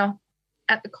one year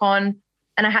at the con,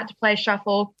 and I had to play a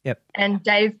shuffle. Yep. And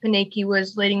Dave Panicki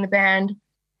was leading the band.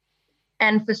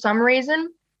 And for some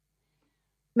reason,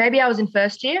 maybe I was in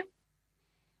first year,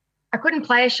 I couldn't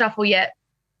play a shuffle yet.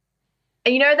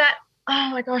 And you know that, oh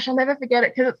my gosh, I'll never forget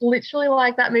it, because it's literally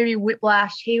like that movie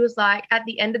Whiplash. He was like, at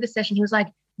the end of the session, he was like,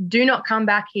 do not come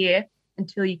back here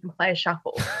until you can play a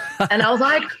shuffle. And I was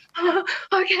like, oh,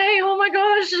 okay, oh my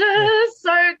gosh.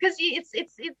 So, because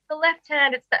it's the left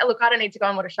hand. Look, I don't need to go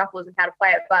on what a shuffle is and how to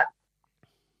play it, but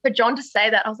for John to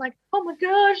say that, I was like, oh my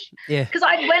gosh. Yeah. Because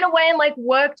I went away and like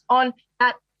worked on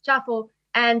that shuffle,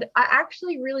 and I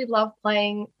actually really love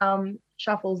playing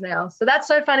shuffles now. So that's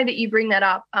so funny that you bring that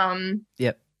up.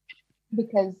 Yep.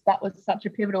 Because that was such a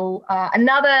pivotal,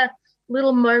 another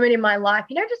little moment in my life.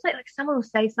 Just like someone will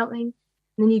say something,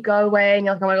 and then you go away and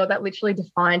you're like, oh my God, that literally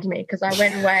defined me, because I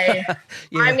went away.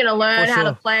 Yeah, I'm going to learn how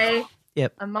to play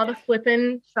a mother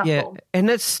flipping shuffle. Yeah, and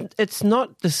it's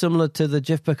not dissimilar to the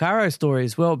Jeff Porcaro story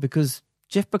as well, because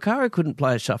Jeff Porcaro couldn't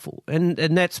play a shuffle, and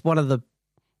that's one of the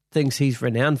things he's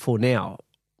renowned for now.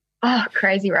 Oh,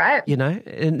 crazy, right?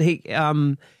 And he,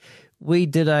 we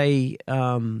did a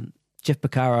Jeff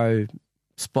Porcaro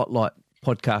spotlight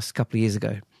podcast a couple of years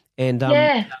ago, and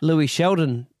Louis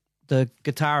Sheldon the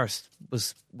guitarist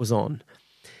was on,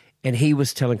 and he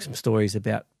was telling some stories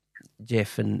about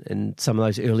Jeff and some of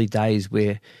those early days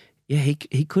where, he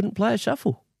couldn't play a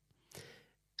shuffle.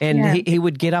 And he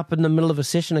would get up in the middle of a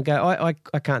session and go,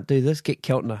 I can't do this, get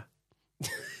Keltner.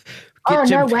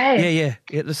 No way. Yeah.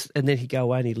 And then he'd go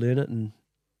away and he'd learn it. And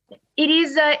it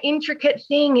is an intricate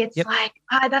thing. It's like,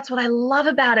 that's what I love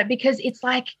about it, because it's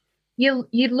like you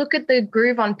look at the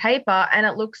groove on paper and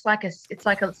it looks like it's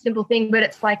like a simple thing, but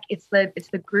it's like it's the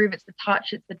groove, it's the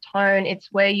touch, it's the tone, it's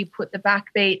where you put the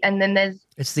backbeat, and then there's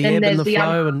the ebb and the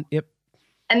flow, and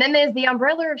and then there's the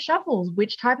umbrella of shuffles.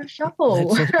 Which type of shuffle?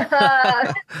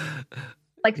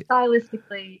 Like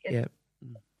stylistically, it's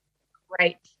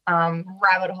great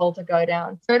rabbit hole to go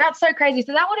down. So that's so crazy.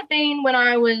 So that would have been when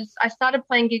I started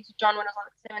playing gigs with John when I was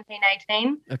like 17,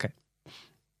 18. Okay.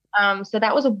 So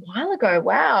that was a while ago.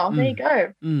 Wow. There you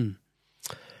go.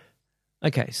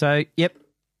 Okay. So,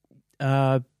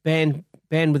 band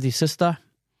with your sister.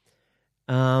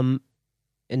 And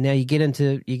now you get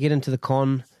into the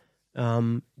con.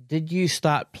 Did you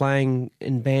start playing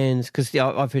in bands? Because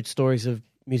I've heard stories of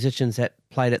musicians that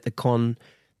played at the con,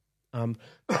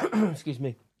 excuse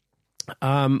me,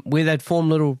 where they'd form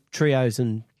little trios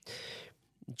and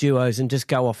duos and just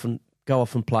go off and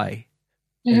play.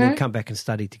 And then come back and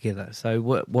study together. So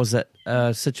was it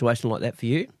a situation like that for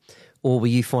you, or were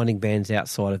you finding bands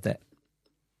outside of that?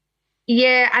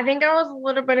 Yeah, I think I was a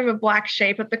little bit of a black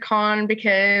sheep at the con,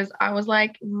 because I was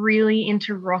like really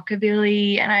into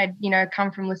rockabilly, and I'd, come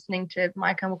from listening to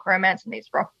My Chemical Romance and these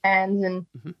rock bands, and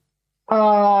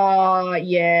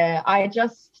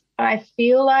I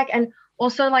feel like, and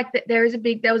also like there was a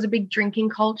big drinking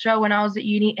culture when I was at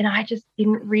uni, and I just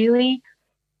didn't really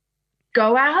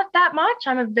go out that much.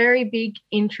 I'm a very big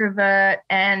introvert,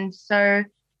 and so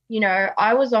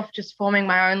I was off just forming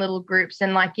my own little groups,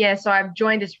 and so I've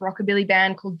joined this rockabilly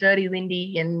band called Dirty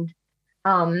Lindy, and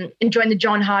joined the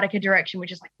John Hardiker direction,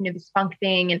 which is like this funk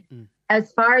thing. And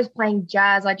as far as playing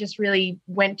jazz, I just really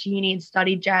went to uni and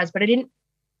studied jazz, but I didn't.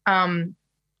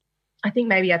 I think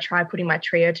maybe I tried putting my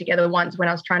trio together once when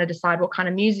I was trying to decide what kind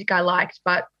of music I liked,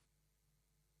 but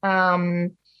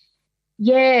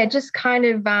just kind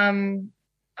of,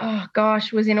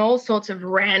 was in all sorts of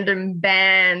random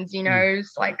bands,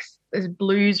 it's like there's a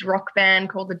blues rock band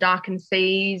called the Darkened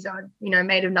Seas. I,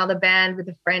 made another band with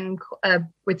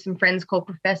with some friends called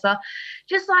Professor,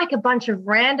 just like a bunch of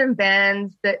random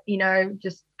bands that,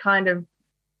 just kind of,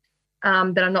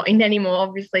 that I'm not in anymore,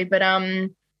 obviously. But, I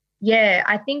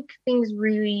think things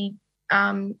really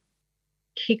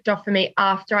kicked off for me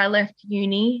after I left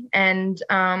uni, and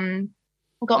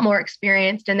got more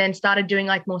experienced, and then started doing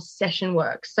like more session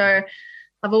work. So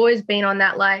I've always been on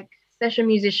that like session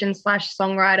musician /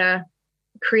 songwriter,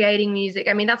 creating music.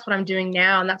 I mean, that's what I'm doing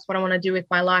now, and that's what I want to do with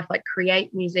my life, like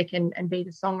create music and be the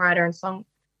songwriter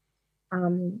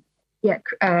and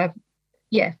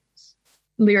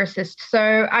lyricist.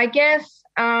 So I guess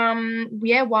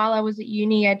while I was at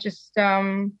uni, I just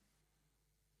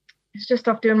it's just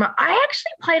off doing I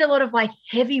actually played a lot of like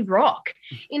heavy rock.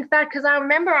 In fact, because I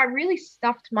remember I really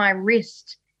stuffed my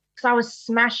wrist because I was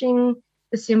smashing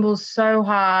the cymbals so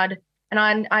hard.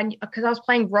 And because I was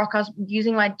playing rock, I was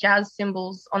using like jazz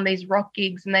cymbals on these rock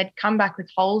gigs, and they'd come back with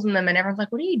holes in them, and everyone's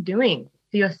like, "What are you doing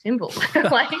to your cymbals?" I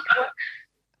felt like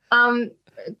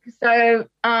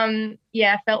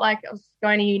I was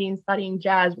going to uni and studying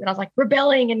jazz, but I was like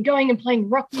rebelling and going and playing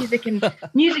rock music and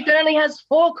music that only has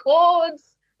 4 chords.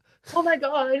 Oh my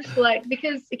gosh,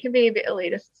 because it can be a bit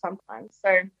elitist sometimes.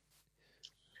 So,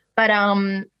 but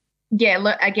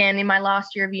again, in my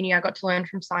last year of uni, I got to learn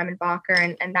from Simon Barker,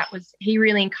 and he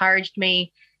really encouraged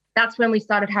me. That's when we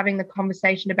started having the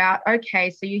conversation about, okay,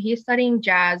 so you're here studying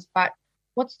jazz, but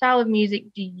what style of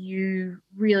music do you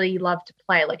really love to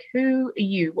play? Like, who are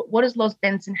you? What does Lozz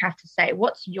Benson have to say?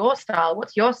 What's your style?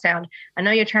 What's your sound? I know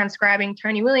you're transcribing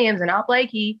Tony Williams and Art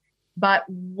Blakey, but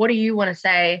what do you want to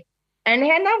say? And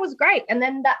that was great. And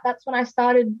then that's when I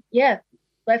started,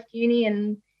 left uni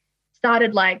and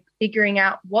started like figuring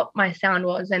out what my sound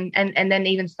was, and then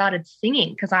even started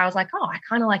singing, because I was like, I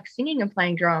kind of like singing and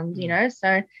playing drums,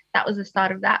 So that was the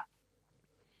start of that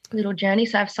little journey.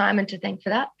 So I have Simon to thank for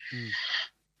that.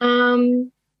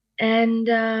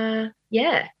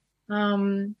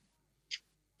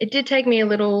 It did take me a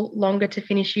little longer to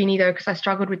finish uni though, because I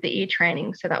struggled with the ear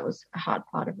training, so that was a hard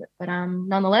part of it. But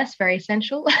nonetheless, very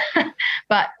essential.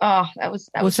 But that was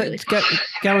really fun.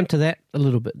 Go into that a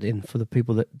little bit then, for the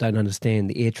people that don't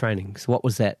understand the ear training. So what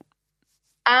was that?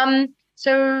 A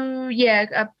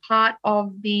part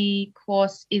of the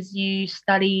course is you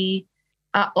study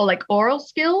or like oral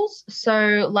skills.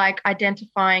 So like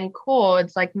identifying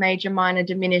chords, like major, minor,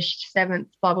 diminished, seventh,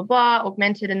 blah, blah, blah,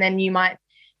 augmented. And then you might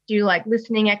do like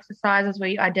listening exercises where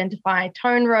you identify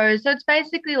tone rows. So it's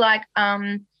basically like,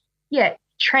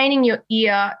 training your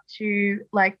ear to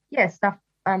like, stuff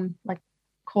like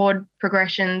chord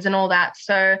progressions and all that.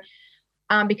 So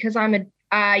because I'm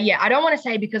I don't want to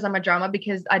say because I'm a drummer,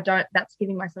 because that's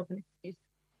giving myself an excuse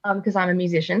because I'm a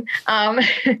musician.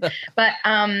 But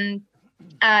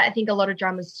I think a lot of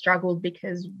drummers struggled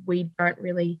because we don't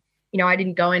really, I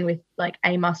didn't go in with like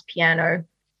A-mus piano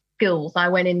skills. I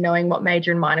went in knowing what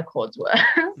major and minor chords were.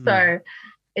 So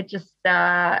it just,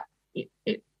 a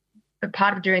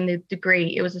part of doing the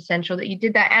degree, it was essential that you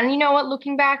did that. And you know what,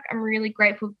 looking back, I'm really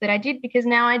grateful that I did, because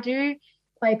now I do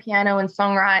play piano and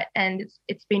songwrite, and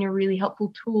it's been a really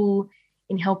helpful tool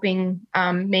in helping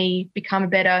me become a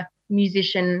better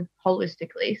musician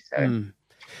holistically.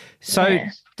 So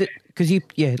because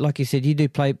like you said, you do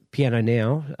play piano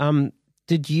now.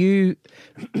 Did you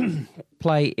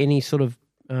play any sort of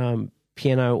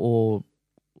piano or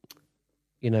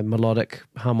melodic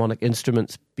harmonic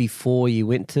instruments before you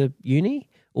went to uni,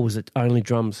 or was it only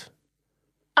drums?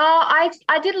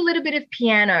 I did a little bit of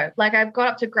piano. Like I've got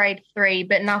up to grade 3,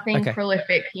 but nothing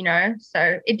prolific,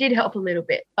 So it did help a little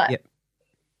bit, but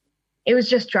it was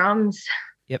just drums.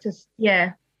 Yep. Just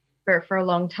for a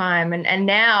long time, and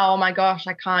now, oh my gosh,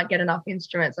 I can't get enough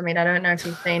instruments. I mean, I don't know if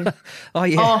you've seen.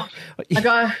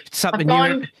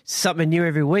 Something new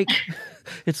every week.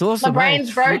 It's awesome. My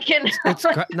brain's broken. It's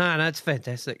no, it's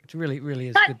fantastic. It really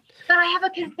is good. But I have a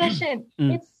confession.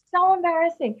 It's so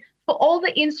embarrassing. For all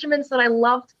the instruments that I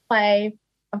love to play,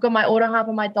 I've got my autoharp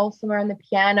and my dulcimer and the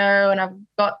piano, and I've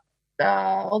got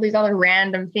all these other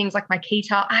random things like my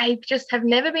guitar. I just have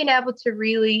never been able to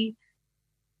really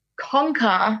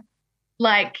conquer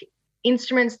like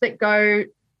instruments that go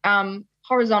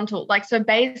horizontal, like so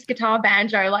bass, guitar,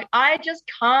 banjo. Like I just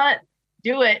can't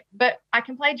do it, but I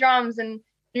can play drums and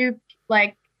do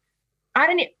like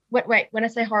wait, when I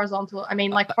say horizontal, I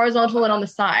mean like horizontal and on the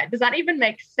side. Does that even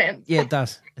make sense? Yeah, it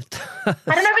does. I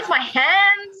don't know if it's my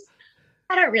hands.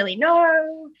 I don't really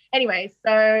know. Anyway,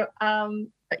 so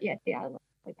but yeah, I love to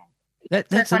play that.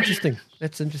 That's interesting.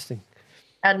 That's interesting.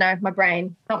 I don't know, my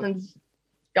brain, something's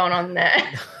going on there.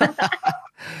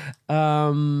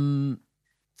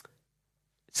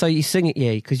 So you sing it,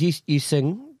 because you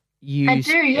sing. I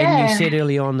do, yeah. And you said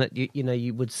early on that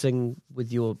you would sing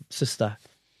with your sister.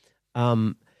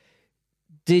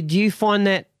 Did you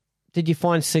find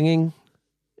singing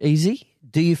easy?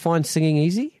 Do you find singing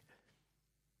easy?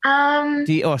 And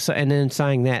then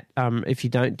saying that, if you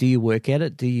don't, do you work at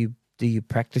it? Do you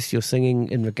practice your singing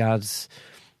in regards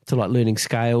to like learning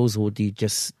scales, or do you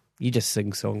just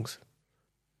sing songs?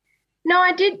 No,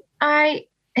 I did.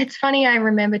 It's funny. I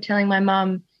remember telling my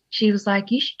mum, she was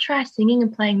like, you should try singing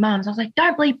and playing mums. I was like,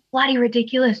 don't be bloody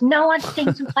ridiculous. No one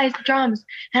sings and plays the drums,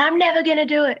 and I'm never going to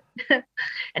do it.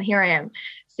 And here I am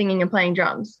singing and playing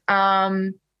drums.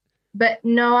 But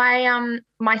no,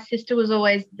 my sister was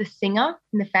always the singer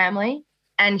in the family,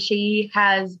 and she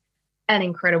has an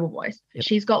incredible voice. Yep.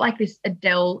 She's got like this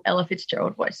Adele, Ella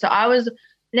Fitzgerald voice. So I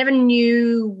never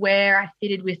knew where I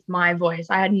fitted with my voice.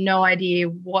 I had no idea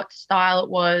what style it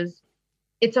was.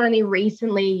 It's only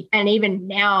recently, and even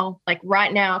now, like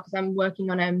right now, because I'm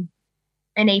working on an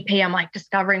EP, I'm like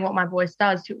discovering what my voice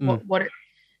does. But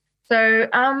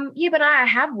I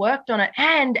have worked on it.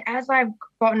 And as I've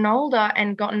gotten older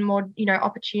and gotten more,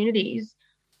 opportunities,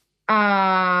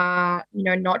 not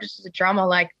just as a drummer,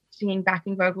 like singing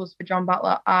backing vocals for John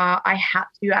Butler, I had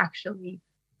to actually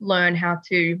learn how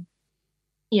to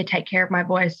take care of my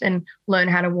voice and learn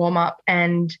how to warm up.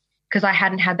 And because I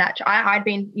hadn't had that, I'd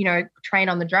been, trained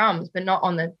on the drums, but not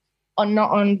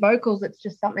on vocals. It's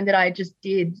just something that I just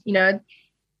did,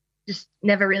 just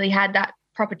never really had that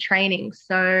proper training.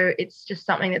 So it's just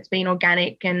something that's been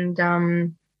organic,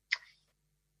 and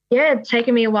it's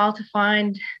taken me a while to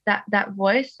find that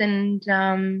voice. And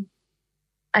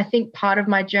I think part of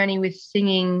my journey with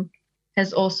singing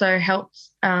has also helped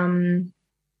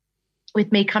with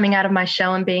me coming out of my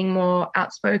shell and being more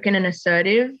outspoken and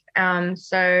assertive.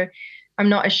 So I'm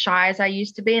not as shy as I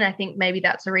used to be, and I think maybe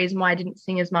that's the reason why I didn't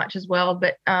sing as much as well.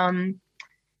 But I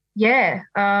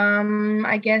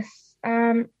guess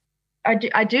I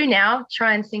do now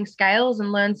try and sing scales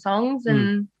and learn songs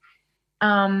and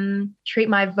treat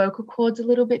my vocal cords a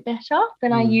little bit better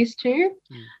than I used to.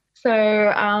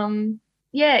 So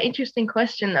interesting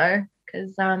question though,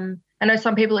 because I know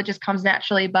some people it just comes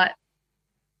naturally, but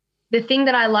the thing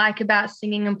that I like about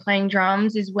singing and playing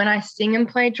drums is when I sing and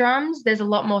play drums, there's a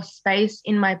lot more space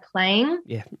in my playing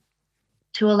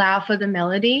to allow for the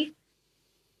melody.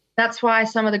 that's why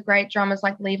some of the great drummers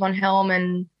like Levon Helm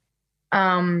and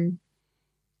I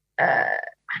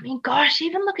mean, gosh,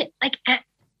 even look at like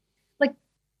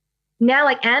now,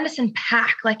 like Anderson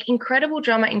 .Paak, like incredible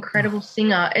drummer, incredible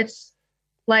singer. It's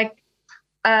like,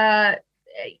 the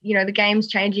game's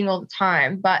changing all the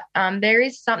time, but there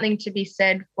is something to be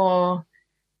said for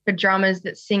drummers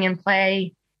that sing and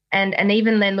play, and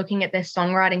even then looking at their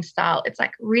songwriting style, it's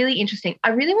like really interesting. I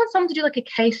really want someone to do like a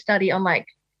case study on like,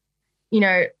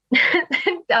 drummers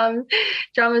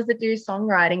that do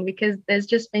songwriting, because there's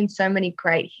just been so many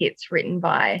great hits written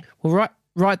by. Well,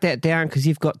 write that down because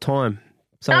you've got time.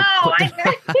 So I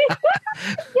know.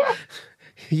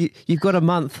 Yeah. You've got a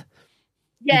month.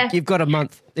 Yeah. You've got a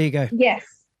month. There you go. Yes.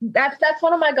 That's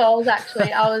one of my goals,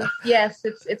 actually.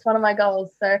 It's one of my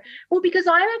goals. So, well, because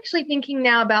I'm actually thinking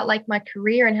now about like my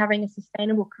career and having a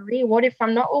sustainable career. What if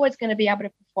I'm not always going to be able to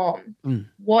perform?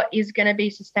 What is going to be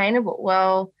sustainable?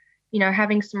 Well,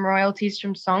 having some royalties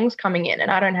from songs coming in, and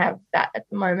I don't have that at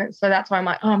the moment. So that's why I'm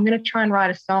like, I'm going to try and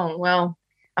write a song. Well,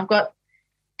 I've got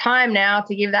time now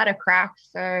to give that a crack.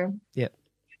 So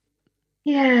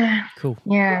yeah. Cool.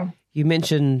 Yeah. You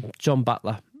mentioned John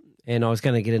Butler, and I was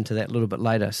going to get into that a little bit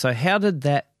later. So how did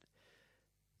that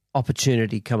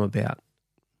opportunity come about?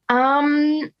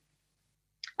 I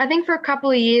think for a couple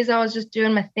of years I was just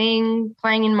doing my thing,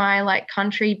 playing in my like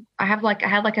country. I had like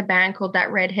a band called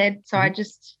That Redhead. So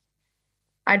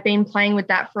I'd been playing with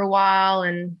that for a while,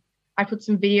 and I put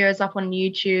some videos up on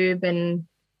YouTube, and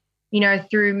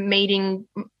through meeting,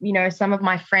 some of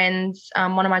my friends,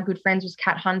 one of my good friends was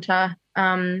Kat Hunter,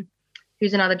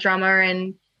 who's another drummer,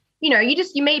 and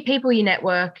you meet people, you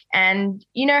network, and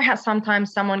how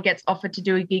sometimes someone gets offered to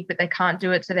do a gig but they can't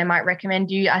do it, so they might recommend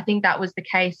you. I think that was the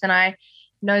case, and I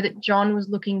know that John was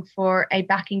looking for a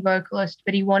backing vocalist,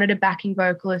 but he wanted a backing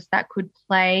vocalist that could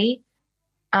play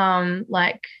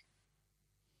like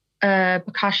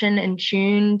percussion and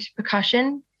tuned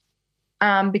percussion,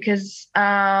 because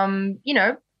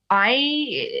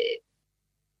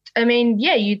I mean,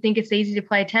 yeah, you'd think it's easy to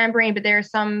play a tambourine, but there are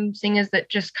some singers that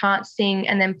just can't sing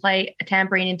and then play a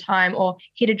tambourine in time or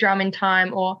hit a drum in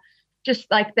time, or just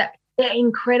like that. They're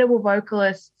incredible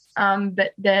vocalists,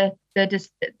 but they're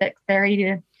just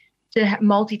dexterity to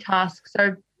multitask.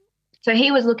 So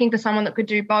he was looking for someone that could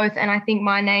do both, and I think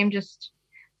my name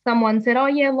someone said, oh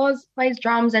yeah, Lozz plays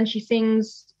drums and she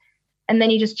sings. And then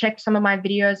he just checked some of my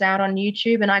videos out on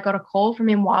YouTube, and I got a call from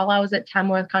him while I was at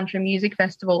Tamworth Country Music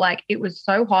Festival. Like, it was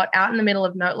so hot out in the middle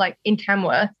of in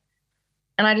Tamworth.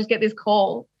 And I just get this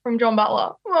call from John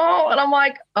Butler. Oh, and I'm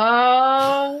like,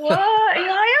 oh, what? I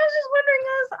was just wondering,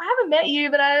 I haven't met you,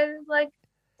 but I was like,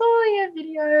 saw your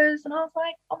videos, and I was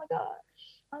like, oh my gosh.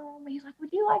 He's like,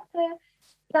 would you like to,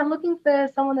 I'm looking for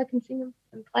someone that can sing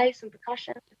and play some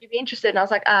percussion. Would you be interested? And I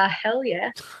was like, hell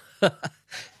yeah.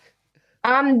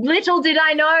 Little did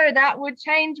I know that would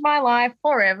change my life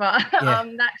forever. Yeah.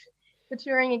 The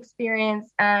touring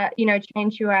experience,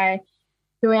 changed who I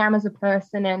am as a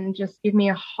person, and just give me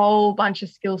a whole bunch of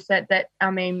skill set that, I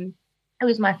mean, it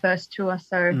was my first tour.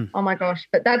 So, oh my gosh,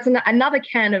 but that's another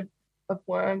can of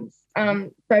worms.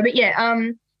 That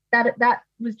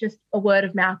was just a word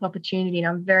of mouth opportunity, and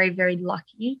I'm very, very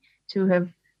lucky to have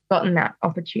gotten that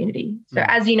opportunity. So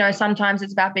as you know, sometimes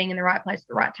it's about being in the right place at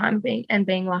the right time,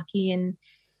 being lucky, and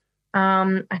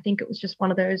I think it was just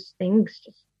one of those things,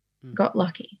 just got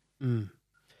lucky.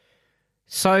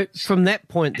 So from that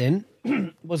point then,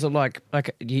 was it like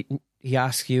he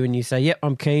asks you and you say, yep,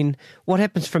 I'm keen? What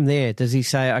happens from there? Does he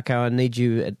say, okay, I need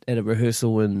you at a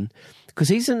rehearsal? And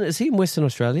because is he in Western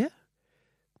Australia?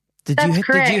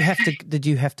 Correct. Did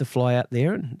you have to fly out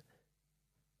there?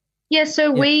 Yeah,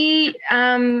 so we,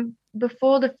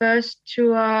 before the first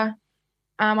tour,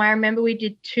 I remember we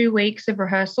did 2 weeks of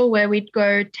rehearsal where we'd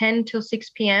go 10 till 6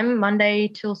 p.m., Monday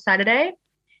till Saturday.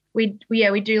 We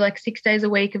do like 6 days a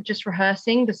week of just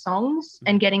rehearsing the songs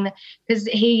and getting because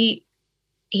he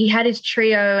had his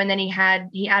trio, and then he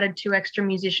added 2 extra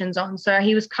musicians on. So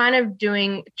he was kind of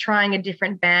trying a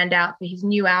different band out for his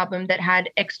new album that had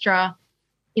extra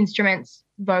instruments,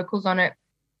 vocals on it.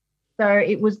 So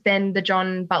it was then the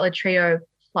John Butler Trio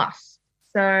plus.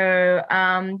 So,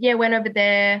 went over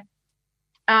there.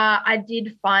 I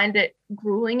did find it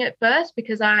grueling at first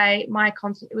because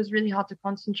it was really hard to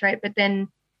concentrate, but then,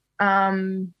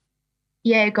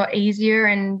 it got easier,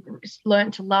 and just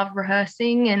learned to love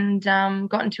rehearsing, and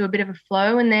got into a bit of a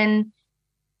flow. And then,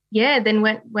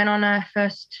 went on a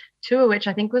first tour, which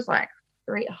I think was like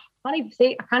 3. I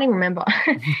can't even remember.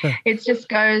 It just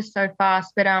goes so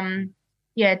fast. But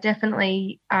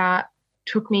definitely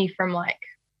took me from like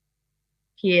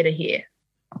here to here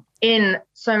in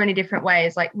so many different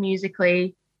ways, like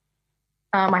musically,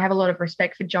 I have a lot of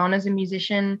respect for John as a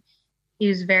musician. He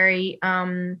was very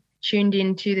tuned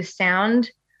into the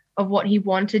sound of what he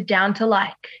wanted, down to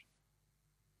like,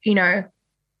 you know,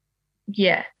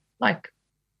 yeah, like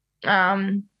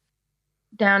down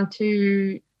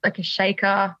to like a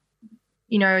shaker,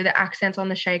 you know, the accents on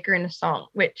the shaker in a song,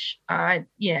 which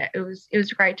it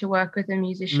was great to work with a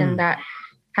musician that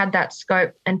had that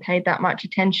scope and paid that much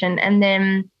attention. And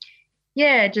then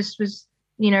just was,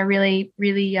 you know, really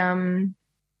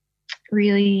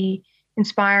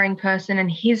inspiring person,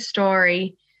 and his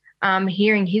story,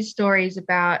 hearing his stories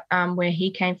about where he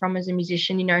came from as a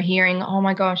musician, you know, hearing, oh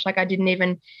my gosh, like I didn't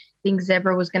even think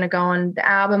Zebra was going to go on the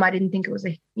album. I didn't think it was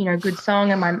a, you know, good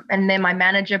song, and then my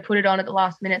manager put it on at the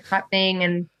last minute type thing,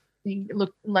 and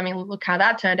look how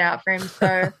that turned out for him.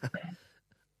 So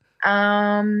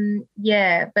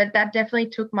but that definitely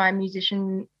took my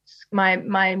musicianship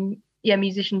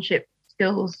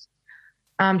skills,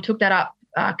 took that up,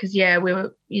 because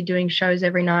you're doing shows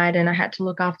every night, and I had to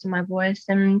look after my voice,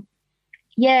 and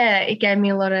it gave me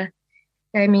a lot of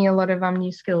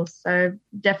new skills. So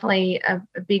definitely a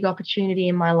big opportunity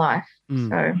in my life.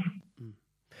 So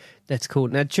that's cool.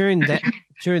 Now during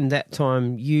that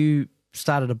time, you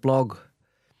started a blog.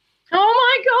 Oh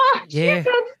my gosh! Yeah.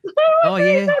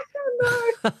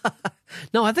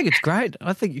 No, I think it's great.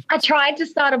 I tried to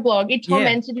start a blog. It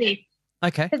tormented me.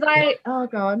 Okay. Because oh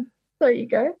God. So you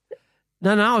go.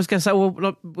 No, I was going to say, well,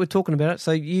 look, we're talking about it,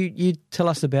 so you tell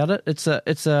us about it.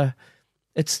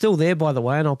 It's still there, by the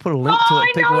way, and I'll put a link to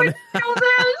it. I know, it's still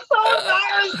there. I'm so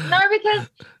embarrassed. No, because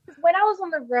when I was on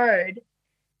the road,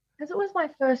 because it was my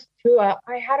first tour,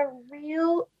 I had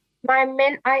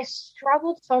I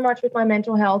struggled so much with my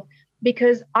mental health,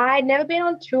 because I'd never been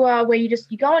on tour where you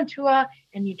go on tour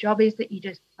and your job is that you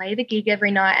just play the gig every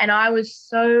night. And I was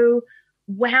so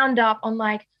wound up on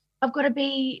like, I've got to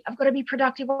be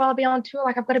productive while I'll be on tour.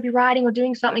 Like I've got to be writing or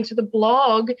doing something. So the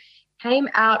blog came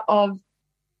out of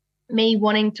me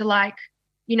wanting to, like,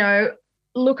 you know,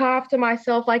 look after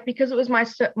myself, like, because it was my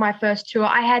first tour.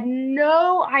 I had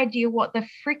no idea what the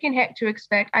freaking heck to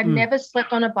expect. I'd never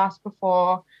slept on a bus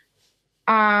before.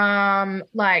 And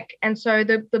so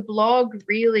the blog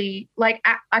really, like,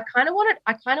 I kind of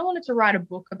wanted to write a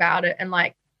book about it and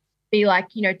like be like,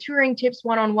 you know, touring tips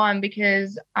 1-on-1,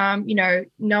 because, you know,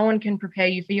 no one can prepare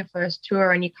you for your first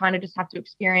tour, and you kind of just have to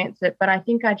experience it. But I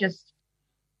think it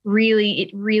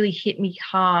really hit me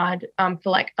hard, for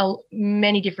like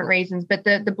many different reasons. But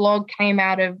the blog came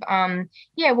out of,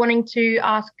 wanting to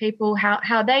ask people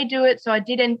how they do it. So I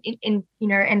did end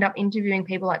up interviewing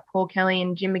people like Paul Kelly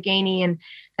and Jim McGeaney, and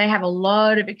they have a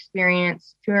lot of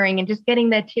experience touring, and just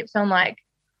getting their tips on, like,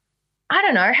 I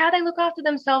don't know, how they look after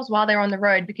themselves while they're on the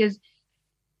road, because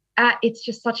it's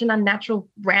just such an unnatural,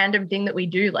 random thing that we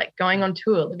do, like going on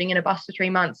tour, living in a bus for 3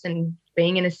 months and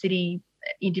being in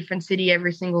a different city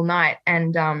every single night.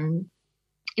 And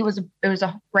it was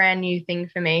a brand new thing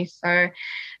for me. So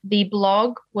the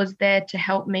blog was there to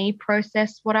help me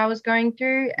process what I was going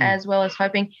through, as well as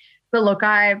hoping. But look,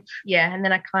 and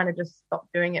then I kind of just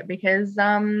stopped doing it, because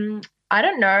I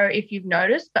don't know if you've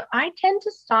noticed, but I tend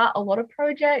to start a lot of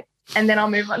projects and then I'll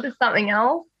move on to something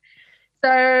else. So,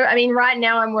 I mean, right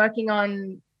now I'm working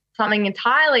on something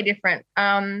entirely different.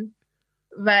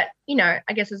 But, you know,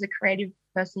 I guess as a creative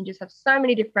person, you just have so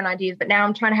many different ideas. But now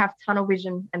I'm trying to have tunnel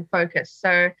vision and focus.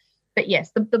 So, but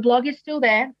yes, the blog is still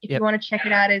there. If you want to check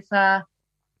it out, it's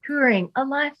Touring, a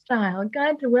Lifestyle, a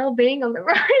Guide to Wellbeing on the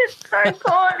Road. It's so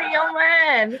corny, oh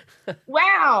man.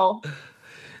 Wow.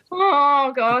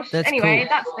 Oh gosh. Anyway, cool.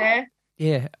 That's there.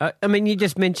 Yeah. I mean, you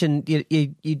just mentioned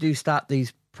you do start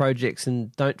these projects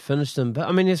and don't finish them. But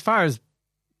I mean, as far as,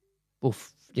 well,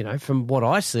 you know, from what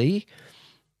I see,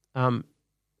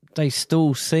 they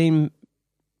still seem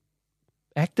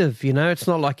active, you know. It's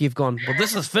not like you've gone, well,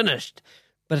 this is finished,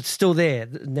 but it's still there.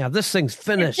 Now this thing's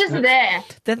finished. It's just there.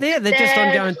 They're there. They're just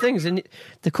ongoing things. And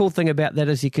the cool thing about that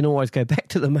is you can always go back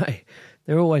to them, eh?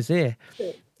 They're always there.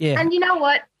 Yeah. And you know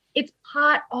what? It's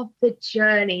part of the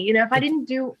journey. You know, if I didn't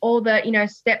do all the, you know,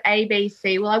 step A, B,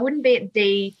 C, well, I wouldn't be at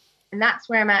D, and that's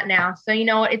where I'm at now. So, you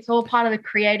know what? It's all part of the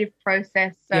creative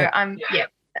process. So I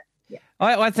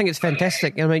think it's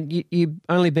fantastic. I mean, you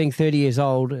only being 30 years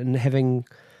old and having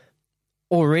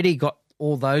already got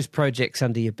all those projects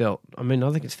under your belt. I mean,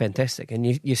 I think it's fantastic,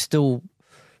 and you're still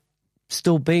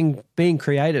being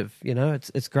creative. You know,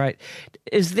 it's great.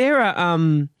 Is there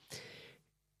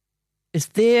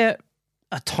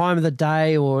a time of the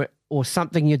day or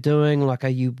something you're doing, like are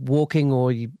you walking or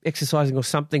are you exercising or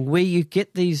something, where you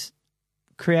get these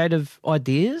creative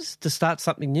ideas to start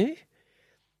something new,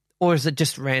 or is it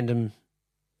just random?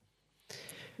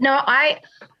 No, I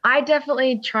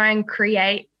definitely try and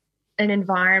create an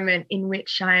environment in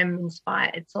which I'm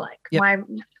inspired. So like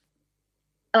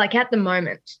at the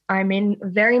moment, I'm in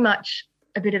very much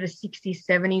a bit of a 60s,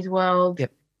 70s world.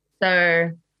 Yep.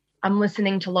 So I'm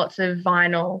listening to lots of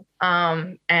vinyl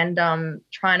and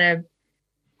trying to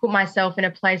put myself in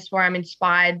a place where I'm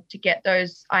inspired to get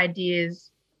those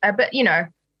ideas. But, you know,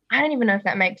 I don't even know if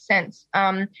that makes sense.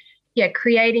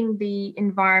 Creating the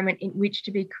environment in which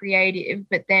to be creative,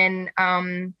 but then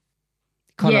kind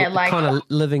of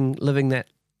living that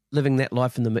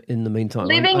life in the meantime.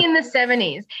 Living in the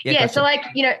 70s. Yeah. Gotcha. So like,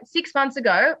 you know, 6 months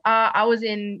ago, I was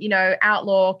in, you know,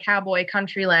 outlaw cowboy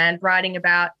country land writing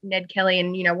about Ned Kelly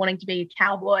and, you know, wanting to be a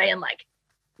cowboy and like,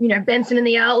 you know, Benson and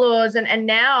the Outlaws. And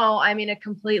now I'm in a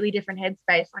completely different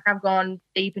headspace. Like I've gone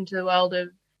deep into the world of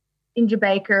Ginger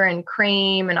Baker and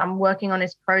Cream, and I'm working on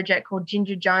this project called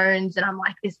Ginger Jones, and I'm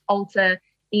like this alter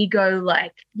ego,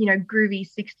 like, you know, groovy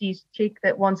 60s chick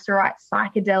that wants to write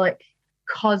psychedelic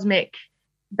cosmic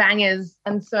bangers.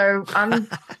 And so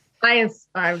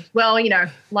well, you know,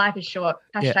 life is short,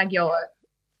 hashtag YOLO.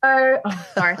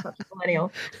 Sorry, such a millennial.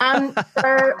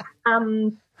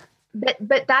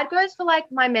 But that goes for like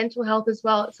my mental health as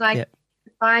well. It's like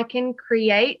if I can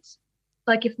create,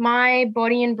 like if my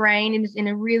body and brain is in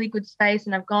a really good space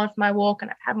and I've gone for my walk and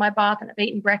I've had my bath and I've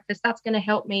eaten breakfast, that's going to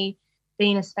help me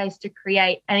be in a space to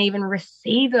create and even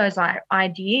receive those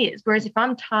ideas. Whereas if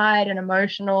I'm tired and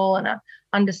emotional and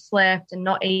underslept and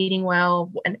not eating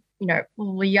well and, you know,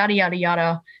 yada, yada,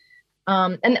 yada.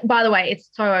 And by the way, it's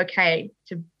so okay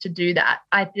to do that.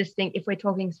 I just think if we're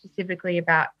talking specifically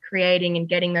about creating and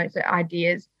getting those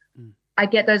ideas, I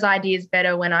get those ideas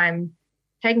better when I'm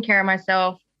taking care of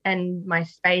myself and my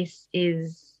space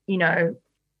is, you know,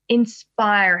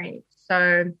 inspiring.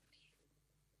 So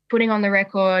putting on the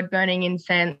record, burning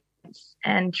incense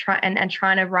and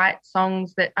trying to write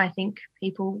songs that I think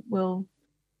people will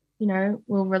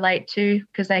relate to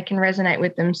because they can resonate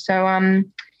with them. So,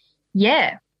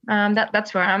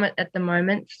 that's where I'm at the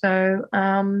moment. So,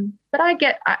 but I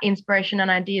get inspiration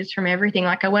and ideas from everything.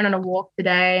 Like I went on a walk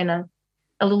today and a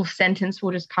little sentence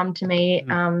will just come to me.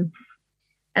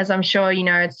 As I'm sure, you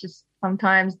know, it's just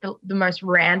sometimes the most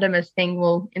randomest thing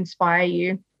will inspire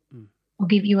you or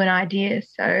give you an idea.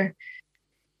 So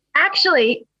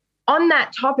actually on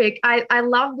that topic, I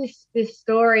love this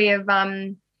story of,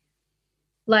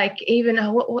 like even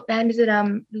what band is it?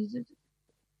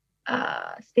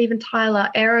 Steven Tyler,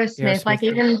 Aerosmith. Like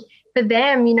even for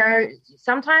them, you know,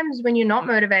 sometimes when you're not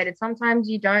motivated, sometimes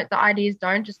the ideas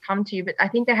don't just come to you. But I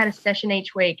think they had a session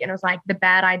each week and it was like the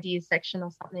bad ideas section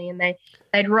or something. And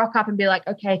they'd rock up and be like,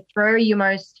 okay, throw your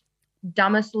most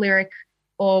dumbest lyric,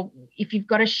 or if you've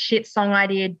got a shit song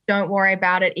idea, don't worry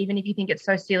about it. Even if you think it's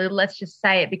so silly, let's just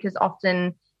say it, because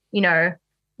often, you know,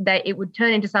 it would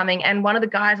turn into something. And one of the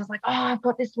guys was like, oh, I've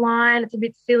got this line, it's a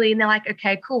bit silly. And they're like,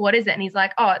 okay, cool, what is it? And he's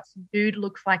like, oh, it's dude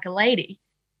looks like a lady.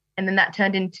 And then that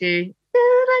turned into dude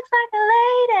looks like a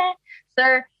lady.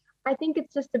 So I think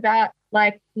it's just about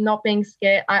like not being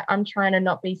scared. I'm trying to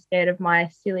not be scared of my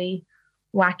silly,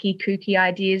 wacky, kooky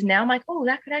ideas now. I'm like, oh,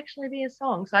 that could actually be a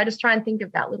song. So I just try and think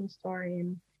of that little story,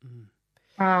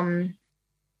 and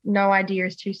no idea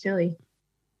is too silly,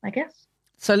 I guess.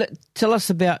 So tell us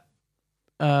about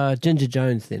Ginger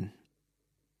Jones then.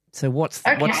 So what's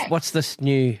this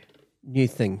new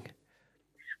thing?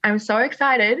 I'm so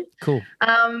excited. Cool.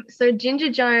 So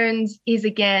Ginger Jones is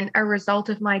again a result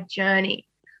of my journey.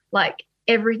 Like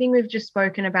everything we've just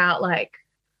spoken about, like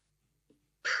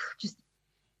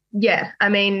I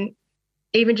mean,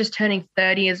 even just turning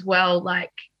 30 as well,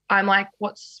 like I'm like,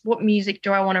 what music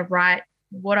do I want to write?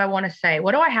 What do I want to say?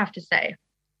 What do I have to say?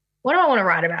 What do I want to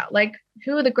write about? Like,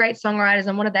 who are the great songwriters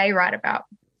and what do they write about?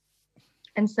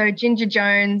 And so Ginger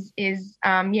Jones is,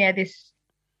 this,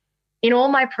 in all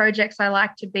my projects, I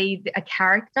like to be a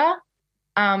character.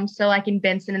 So like in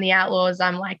Benson and the Outlaws,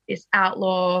 I'm like this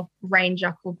outlaw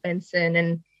ranger called Benson.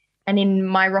 And in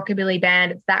my rockabilly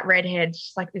band, it's that redhead,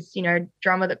 just like this, you know,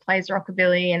 drummer that plays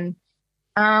rockabilly. And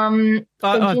hang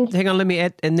on, let me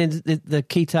add. And then the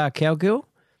guitar cowgirl.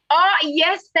 Oh,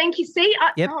 yes, thank you. See,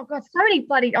 oh, God, so many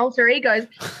bloody alter egos.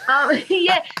 So,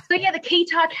 the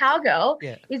guitar cowgirl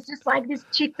is just like this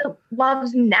chick that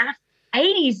loves naff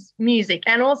 80s music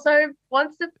and also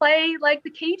wants to play, like,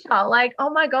 the guitar. Like, oh,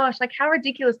 my gosh, like, how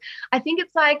ridiculous. I think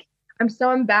it's like I'm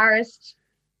so embarrassed,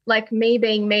 like, me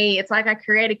being me. It's like I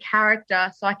create a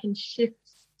character so I can shift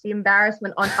the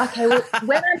embarrassment on, okay, well,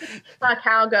 when I'm the guitar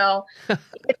cowgirl,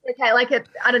 it's okay. Like,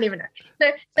 I don't even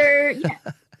know. So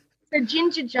So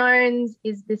Ginger Jones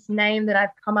is this name that I've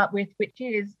come up with, which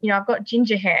is, you know, I've got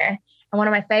ginger hair and one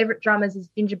of my favorite drummers is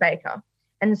Ginger Baker.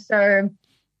 And so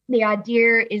the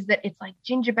idea is that it's like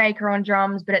Ginger Baker on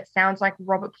drums, but it sounds like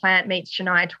Robert Plant meets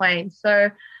Shania Twain.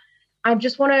 So I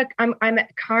just want to, I'm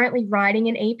currently writing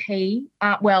an EP.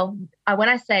 When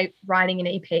I say writing an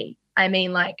EP, I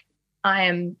mean like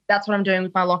that's what I'm doing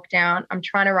with my lockdown. I'm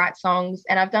trying to write songs,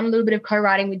 and I've done a little bit of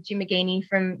co-writing with Jim McGeaney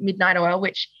from Midnight Oil,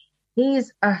 which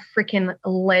he's a freaking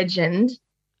legend.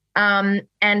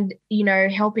 And, you know,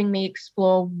 helping me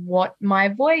explore what my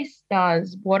voice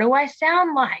does. What do I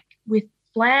sound like with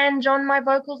flange on my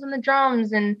vocals and the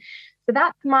drums? And so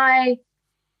that's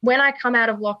when I come out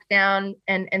of lockdown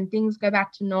and things go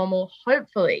back to normal,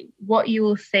 hopefully what you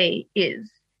will see is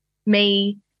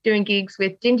me doing gigs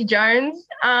with Ginger Jones.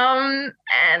 And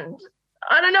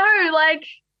I don't know, like,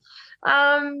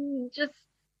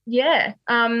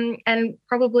 and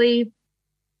probably,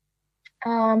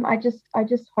 I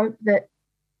just hope that,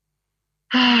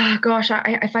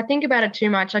 if I think about it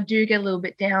too much, I do get a little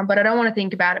bit down, but I don't want to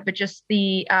think about it, but just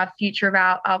the future of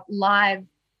our live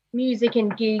music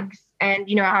and gigs and,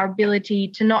 you know, our ability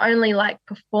to not only like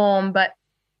perform, but,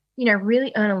 you know,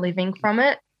 really earn a living from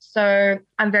it. So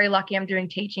I'm very lucky I'm doing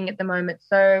teaching at the moment.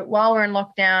 So while we're in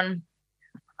lockdown,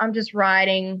 I'm just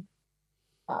writing,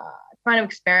 trying to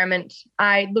experiment.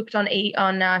 I looked on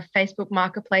Facebook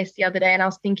Marketplace the other day, and I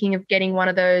was thinking of getting one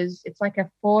of those. It's like a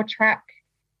 4-track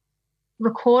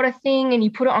recorder thing, and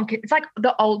you put it on. It's like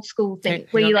the old school thing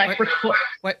where you like record.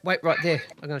 Wait, right there.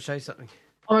 I'm going to show you something.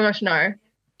 Oh my gosh, no,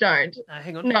 don't.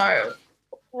 Hang on. No.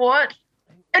 What?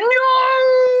 No.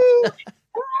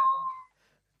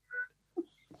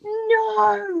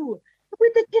 No.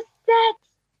 With the cassette.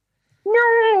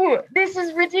 No. This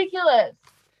is ridiculous.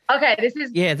 Okay, this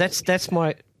is... Yeah, that's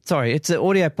my... Sorry, it's an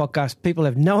audio podcast. People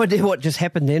have no idea what just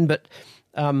happened then, but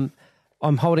I'm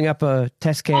holding up a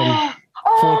Tascam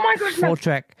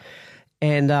 4-track,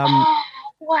 and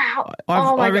wow.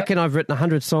 I reckon I've written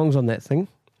 100 songs on that thing.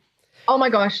 Oh my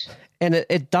gosh. And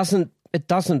it doesn't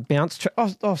bounce.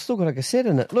 I've still got a cassette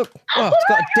in it. Look, it's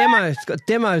got demos. It's got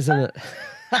demos in it.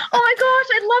 Oh my gosh,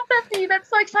 I love that for you. That's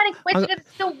so exciting. Wait, did it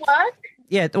still work?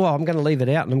 Yeah, well, I'm going to leave it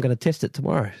out and I'm going to test it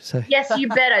tomorrow. So yes, you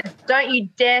better. Don't you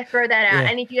dare throw that out. Yeah.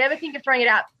 And if you ever think of throwing it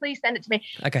out, please send it to me.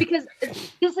 Okay. Because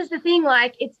this is the thing,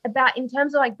 like, it's about, in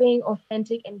terms of like being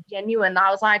authentic and genuine.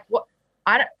 I was like, what?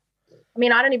 I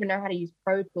don't even know how to use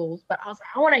Pro Tools, but I was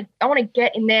like, I want to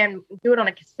get in there and do it on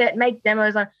a cassette, make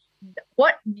demos on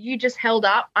what you just held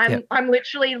up. I'm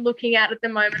literally looking at the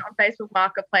moment on Facebook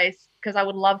Marketplace because I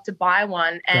would love to buy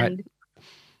one and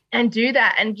do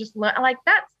that and just learn. Like,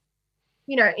 that's,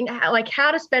 you know, like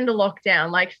how to spend a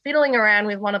lockdown, like fiddling around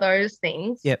with one of those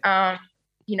things, you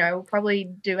know, will probably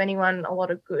do anyone a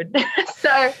lot of good.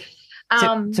 So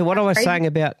what I was saying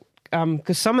about,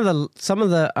 because some of the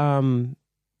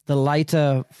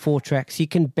later 4-tracks, you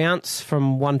can bounce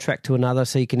from one track to another,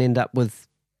 so you can end up with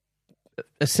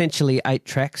essentially 8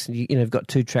 tracks. You know, you've got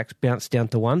 2 tracks bounced down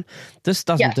to 1. This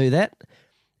doesn't do that.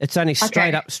 It's only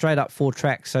straight up 4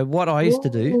 tracks. So what I used to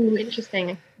do.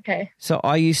 Interesting. Okay. So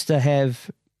I used to have,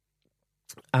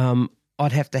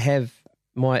 I'd have to have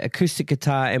my acoustic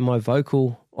guitar and my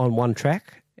vocal on one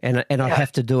track, and I'd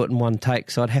have to do it in one take.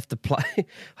 So I'd have to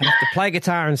play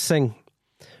guitar and sing,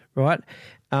 right?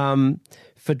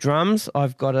 For drums,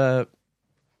 I've got a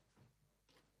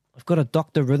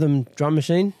Dr. Rhythm drum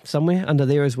machine somewhere under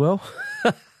there as well.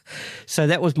 So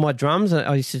that was my drums. It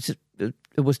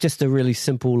was just a really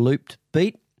simple looped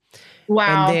beat.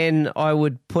 Wow. And then I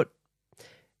would put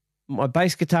my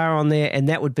bass guitar on there, and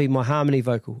that would be my harmony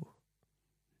vocal.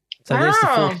 So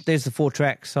there's the 4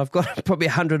 tracks. So I've got probably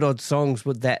 100 odd songs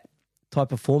with that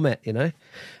type of format, you know.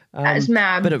 That is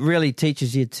mad. But it really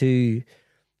teaches you to,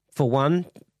 for one,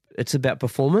 it's about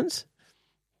performance,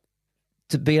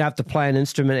 to be able to play an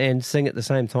instrument and sing at the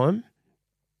same time,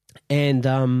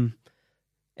 and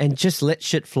just let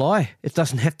shit fly. It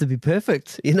doesn't have to be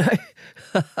perfect, you know.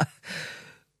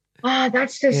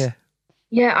 That's just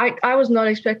I was not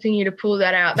expecting you to pull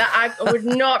that out. That I was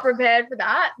not prepared for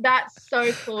that. That's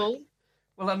so cool.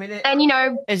 Well, I mean, and you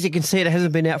know, as you can see, it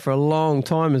hasn't been out for a long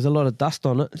time. There's a lot of dust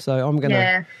on it, so I'm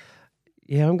gonna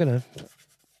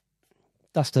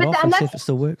dust it off and see if it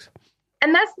still works.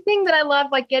 And that's the thing that I love,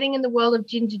 like getting in the world of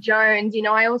Ginger Jones. You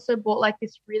know, I also bought like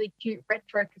this really cute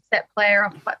retro cassette player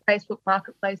off Facebook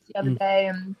Marketplace the other day,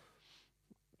 and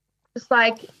just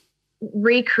like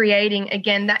recreating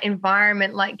again that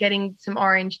environment, like getting some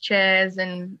orange chairs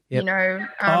and you know.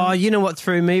 You know what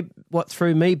threw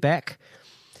me back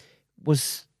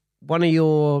was one of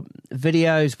your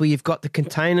videos where you've got the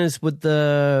containers with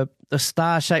the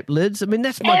star-shaped lids. I mean,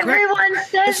 that's my everyone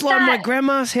says it's like my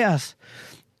grandma's house.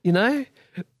 You know,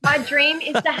 my dream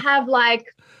is to have like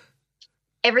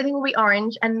everything will be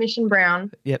orange and mission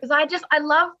brown. Yep. Because I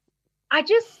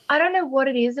don't know what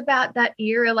it is about that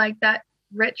era, like that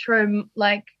retro,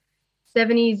 like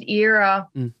 70s era.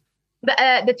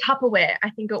 The Tupperware, I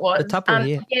think it was. The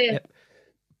Tupperware, yeah. Yep.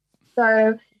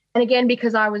 So, and again,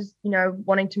 because I was,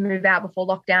 wanting to move out before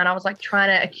lockdown, I was like trying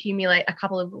to accumulate a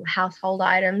couple of household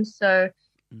items. So,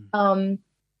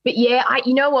 but yeah,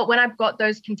 you know what? When I've got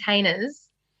those containers,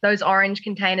 those orange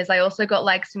containers, I also got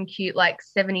like some cute like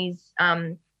 70s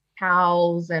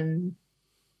towels and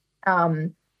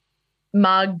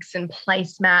mugs and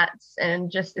placemats, and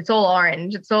just it's all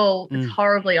orange. It's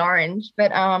horribly orange,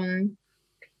 but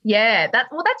yeah,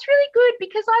 that's really good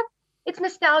because it's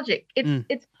nostalgic.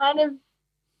 It's kind of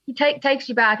takes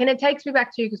you back, and it takes me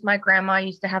back too because my grandma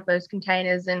used to have those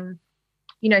containers, and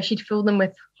she'd fill them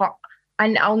with hot.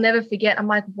 And I'll never forget. I'm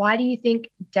like, why do you think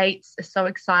dates are so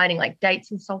exciting? Like dates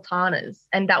and sultanas,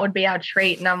 and that would be our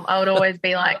treat. And I would always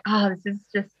be like, oh, this is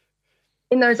just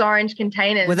in those orange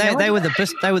containers. Well, they were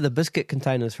the biscuit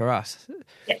containers for us.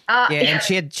 Yeah, and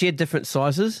she had different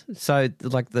sizes. So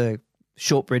like the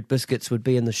shortbread biscuits would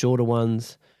be in the shorter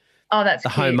ones. Oh, that's the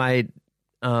cute. Homemade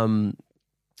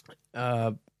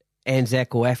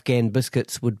Anzac or Afghan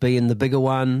biscuits would be in the bigger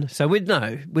one. So we'd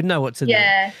know what's in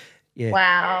there. Yeah.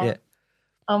 Wow. Yeah.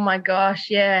 Oh my gosh.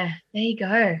 Yeah. There you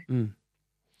go.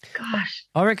 Gosh.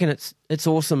 I reckon it's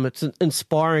awesome. It's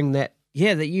inspiring that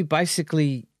you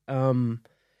basically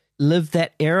live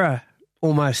that era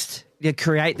almost. You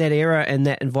create that era and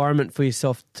that environment for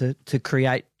yourself to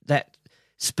create that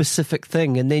specific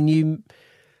thing, and then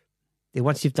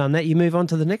once you've done that, you move on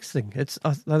to the next thing.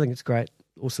 I think it's great.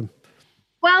 Awesome.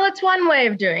 Well, it's one way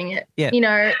of doing it.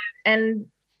 Yeah. And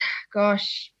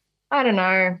gosh, I don't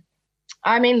know.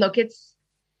 I mean, look,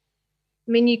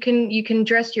 you can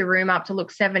dress your room up to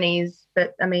look 70s,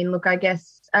 but I mean, look, I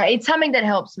guess it's something that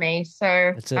helps me.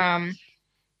 So, that's it.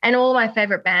 And all my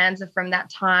favorite bands are from that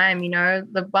time,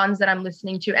 the ones that I'm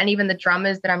listening to, and even the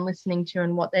drummers that I'm listening to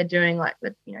and what they're doing, like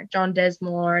with, John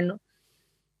Desmore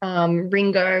and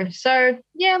Ringo. So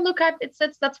yeah, look,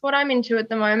 that's what I'm into at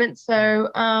the moment. So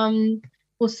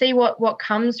we'll see what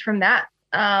comes from that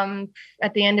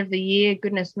at the end of the year.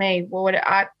 Goodness me,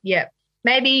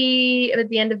 maybe at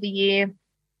the end of the year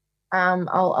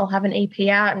I'll have an EP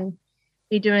out and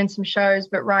be doing some shows.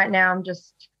 But right now I'm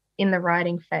just in the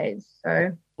writing phase.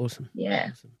 So awesome. Yeah.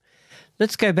 Awesome.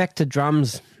 Let's go back to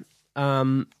drums.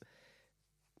 Obviously,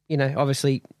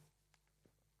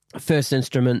 first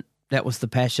instrument, that was the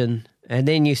passion. And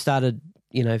then you started,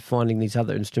 finding these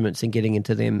other instruments and getting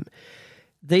into them.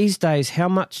 These days, how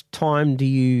much time do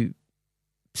you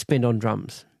spend on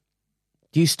drums?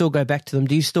 Do you still go back to them?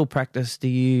 Do you still practice?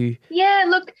 Yeah,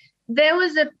 look,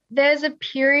 there's a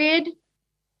period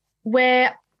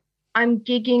where I'm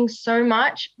gigging so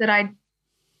much that I'm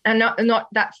not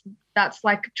that's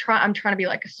like I'm trying to be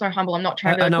like so humble. I'm not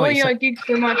trying to be like, I gig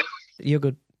so much. You're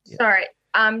good. Yeah. Sorry.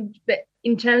 But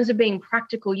in terms of being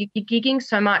practical, you're gigging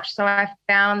so much. So I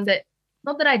found that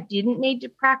not that I didn't need to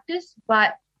practice,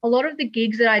 but a lot of the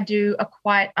gigs that I do are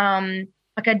quite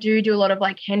like I do a lot of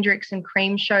like Hendrix and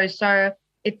Cream shows. So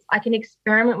I can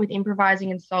experiment with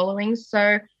improvising and soloing.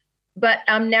 So, but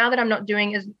now that I'm not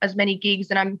doing as many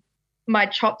gigs and my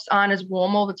chops aren't as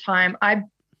warm all the time, I've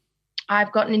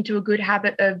gotten into a good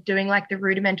habit of doing like the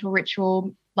rudimental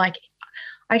ritual. Like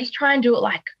I just try and do it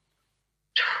like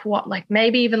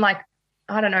maybe even like,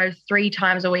 I don't know, 3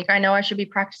 times a week. I know I should be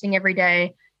practicing every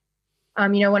day.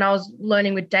 When I was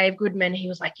learning with Dave Goodman, he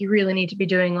was like, you really need to be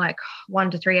doing like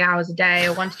 1 to 3 hours a day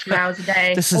or 1 to 2 hours a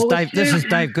day. This is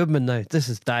Dave Goodman though. This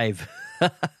is Dave.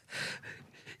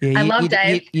 Yeah, I love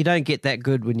Dave. You don't get that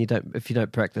good if you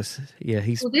don't practice. Yeah,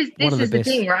 he's this one of the is best.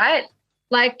 The thing, right?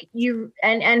 Like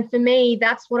and for me,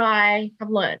 that's what I have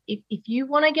learned. If you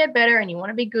want to get better and you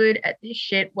want to be good at this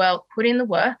shit, well, put in the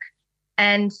work.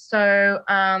 And so,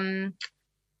 I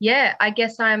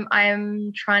guess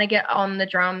I'm trying to get on the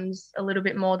drums a little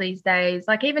bit more these days.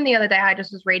 Like even the other day, I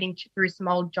just was reading through some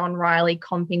old John Riley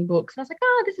comping books. And I was like,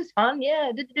 oh, this is fun.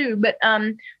 Yeah, do. But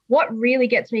what really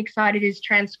gets me excited is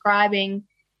transcribing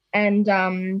and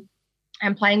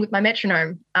playing with my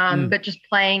metronome, but just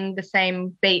playing the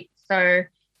same beat. So,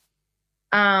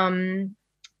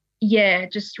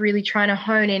 just really trying to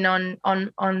hone in on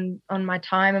my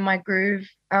time and my groove.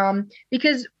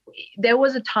 Because there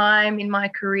was a time in my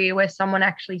career where someone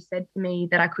actually said to me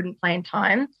that I couldn't play in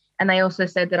time, and they also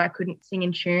said that I couldn't sing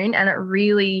in tune, and it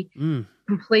really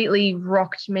completely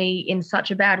rocked me in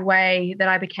such a bad way that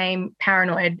I became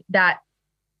paranoid that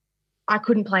I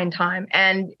couldn't play in time.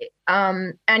 And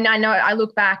I know I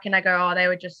look back and I go, oh, they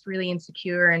were just really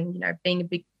insecure and being a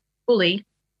big bully.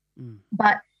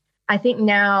 But I think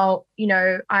now, you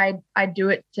know, I do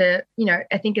it to, you know,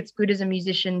 I think it's good as a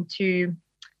musician to,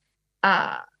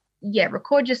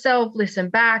 record yourself, listen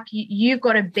back. You've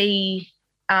got to be,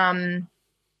 how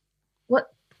would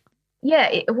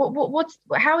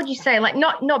you say, like,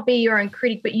 not be your own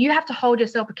critic, but you have to hold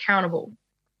yourself accountable.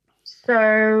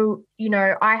 So, you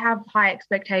know, I have high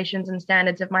expectations and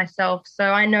standards of myself. So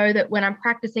I know that when I'm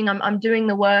practicing, I'm doing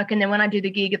the work. And then when I do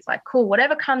the gig, it's like, cool,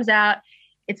 whatever comes out,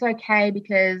 it's okay,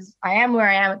 because I am where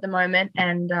I am at the moment.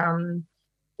 And,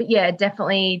 but yeah,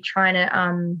 definitely trying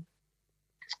to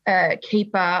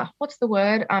keep, what's the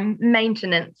word?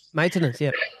 Maintenance. Maintenance,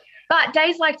 yeah. But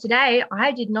days like today,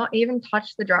 I did not even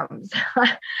touch the drums,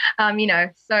 you know,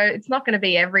 so it's not going to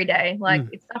be every day. Like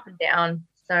it's up and down.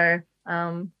 So,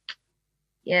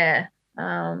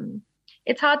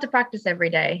 it's hard to practice every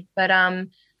day, but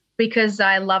because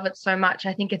I love it so much,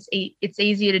 I think it's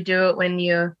easier to do it when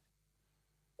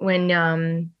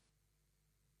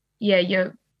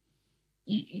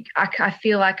I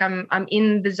feel like I'm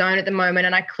in the zone at the moment.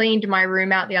 And I cleaned my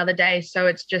room out the other day, so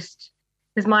it's just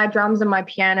because my drums and my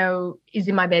piano is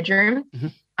in my bedroom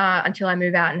until I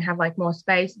move out and have like more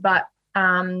space. But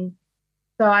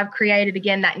so I've created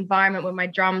again that environment where my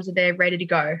drums are there ready to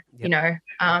go, you know,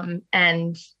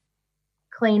 and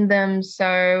clean them.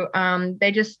 So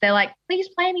they're like, please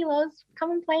play me, Lozz,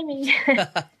 come and play me.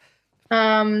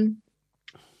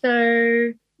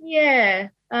 So yeah,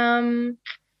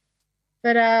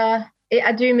 but I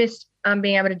do miss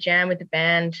being able to jam with the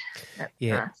band.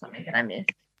 That's something that I miss.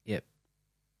 Yep.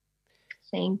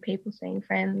 Seeing people, seeing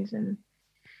friends, and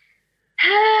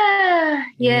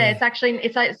it's actually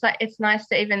it's nice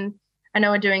to even. I know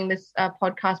we're doing this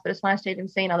podcast, but it's nice to even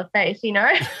see another face, you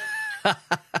know.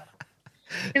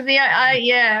 Because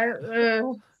yeah,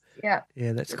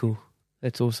 that's cool.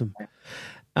 That's awesome.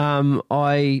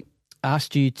 I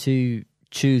asked you to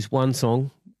choose one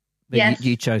song, but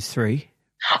you chose three.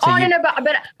 So no, but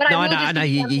I know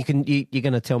you're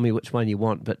going to tell me which one you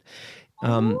want, but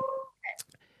I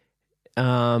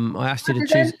asked you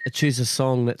to choose a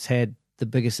song that's had the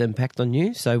biggest impact on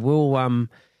you. So we'll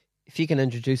if you can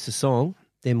introduce the song,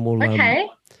 then we'll okay.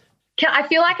 I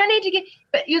feel like I need to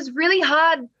but it was a really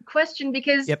hard question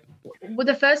because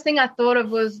the first thing I thought of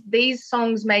was these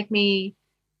songs make me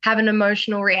have an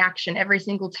emotional reaction every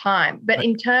single time. But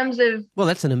in terms of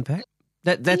that's an impact.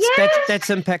 That's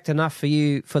impact enough for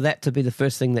you for that to be the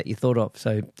first thing that you thought of.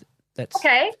 So that's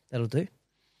okay. That'll do.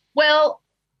 Well,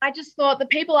 I just thought the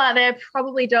people out there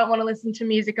probably don't want to listen to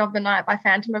Music of the Night by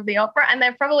Phantom of the Opera, and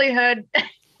they've probably heard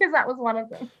because that was one of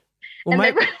them.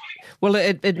 Well,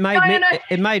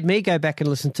 it made me go back and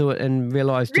listen to it and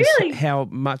realise just how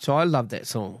much I love that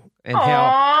song and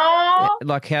how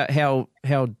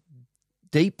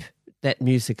deep that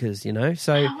music is, you know.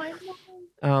 So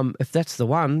if that's the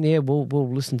one,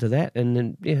 we'll listen to that and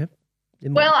then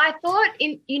Well, I thought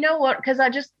you know what, because I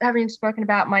just having spoken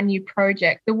about my new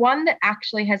project, the one that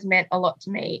actually has meant a lot to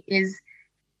me is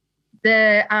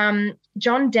the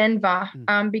John Denver,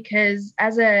 because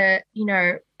as a, you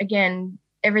know, again,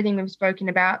 everything we've spoken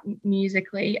about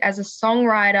musically, as a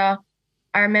songwriter,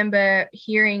 I remember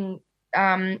hearing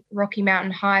Rocky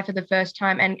Mountain High for the first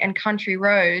time and Country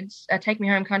Roads, Take Me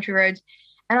Home Country Roads,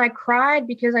 and I cried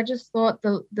because I just thought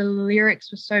the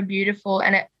lyrics were so beautiful,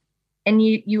 and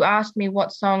you asked me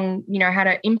what song, you know, had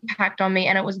an impact on me,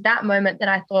 and it was that moment that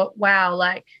I thought, wow,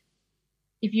 like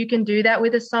if you can do that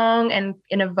with a song and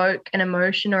evoke an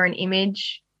emotion or an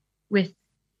image with,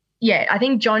 I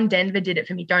think John Denver did it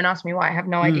for me. Don't ask me why. I have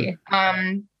no idea.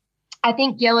 I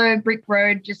think Yellow Brick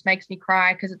Road just makes me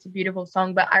cry because it's a beautiful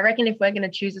song. But I reckon if we're going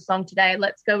to choose a song today,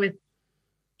 let's go with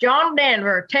John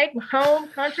Denver, Take Me Home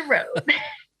Country Road.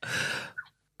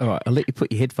 All right, I'll let you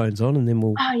put your headphones on and then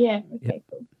we'll... Oh, yeah. Okay,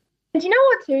 cool. And you know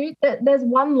what, too? There's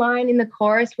one line in the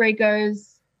chorus where he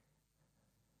goes,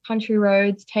 country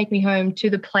roads, take me home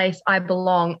to the place I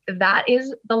belong. That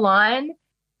is the line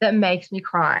that makes me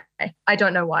cry. I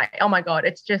don't know why. Oh, my God.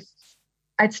 It's just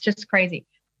crazy.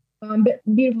 But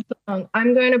beautiful song.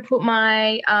 I'm going to put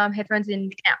my headphones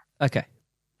in now. Okay.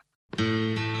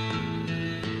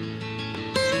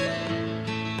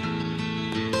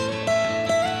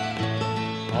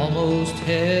 Almost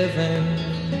heaven,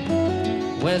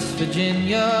 West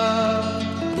Virginia,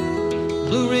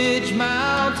 Blue Ridge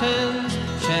Mountains,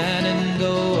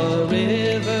 Shenandoah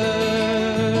River.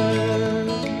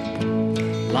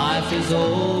 Life is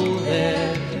old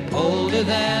there, older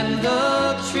than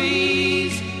the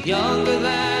trees, younger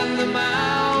than the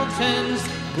mountains,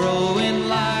 growing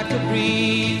like a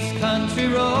breeze. Country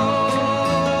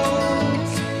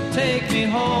roads, take me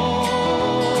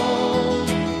home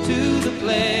to the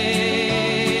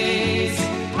place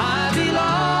I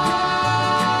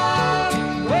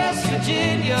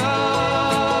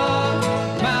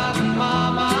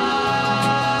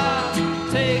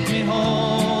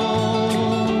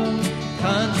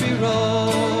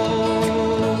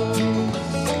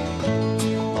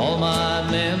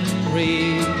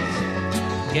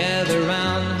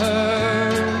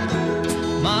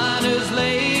miner's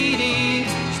lady,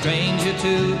 stranger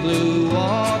to blue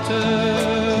water.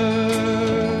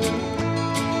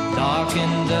 Dark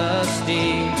and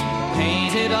dusty,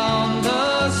 painted on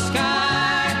the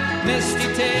sky,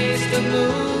 misty taste of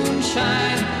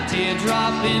moonshine,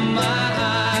 teardrop in my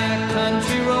eye.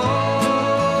 Country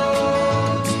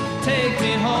roads, take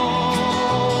me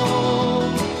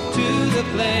home to the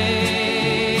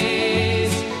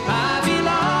place I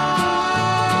belong.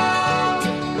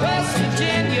 West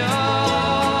Virginia,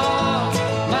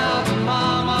 mountain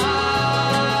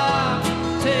mama,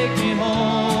 take me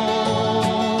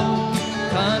home.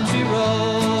 Country roads,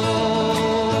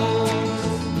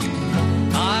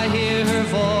 I hear her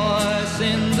voice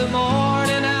in the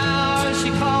morning hour. She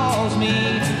calls me.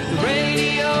 The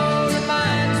radio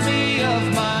reminds me of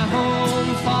my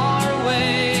home far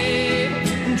away.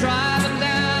 Driving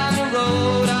down the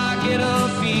road, I get a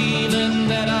feeling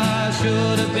that I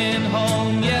should have been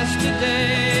home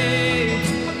yesterday.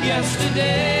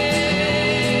 Yesterday,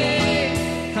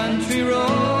 country roads,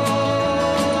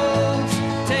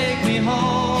 take me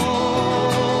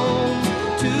home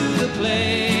to the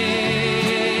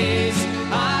place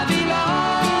I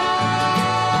belong.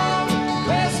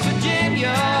 West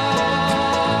Virginia,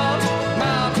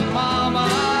 mountain mama,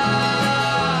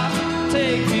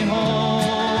 take me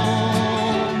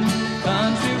home.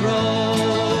 Country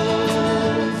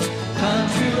roads,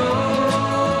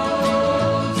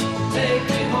 take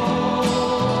me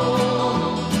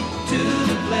home to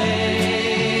the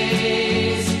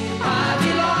place I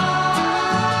belong.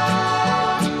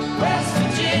 West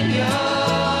Virginia,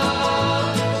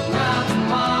 mountain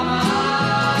mama,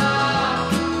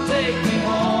 take me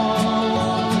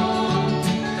home.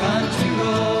 Country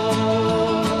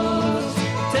roads,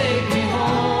 take me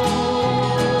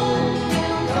home.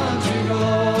 Country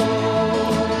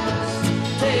roads,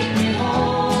 take me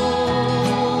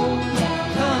home.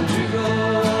 Country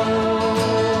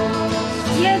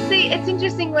roads. Yeah, see, it's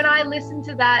interesting when I listen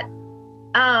to that,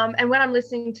 and when I'm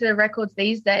listening to records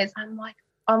these days, I'm like,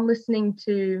 I'm listening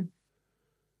to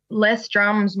less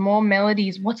drums, more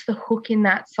melodies. What's the hook in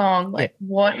that song? Like,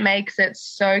 what makes it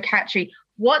so catchy?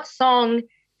 What song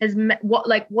has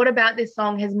what about this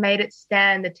song has made it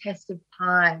stand the test of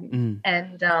time?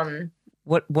 And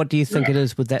What do you think it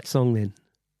is with that song then?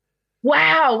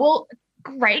 wow, well,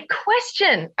 great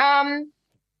question.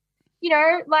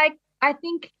 Like, I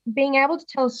think being able to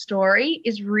tell a story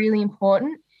is really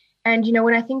important. And,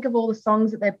 when I think of all the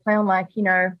songs that they play on, like,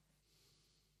 101.7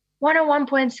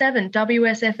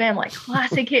 WSFM, like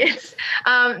classic hits.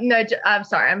 I'm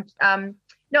sorry. I'm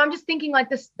just thinking like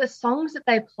the songs that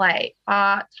they play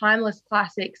are timeless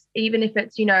classics, even if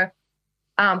it's,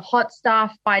 Hot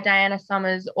Stuff by Diana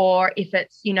Summers, or if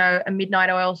it's, a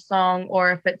Midnight Oil song,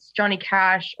 or if it's Johnny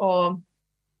Cash, or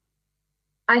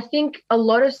I think a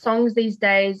lot of songs these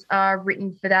days are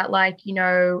written for that, like,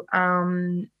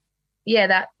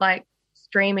 that like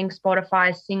streaming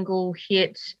Spotify single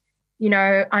hit.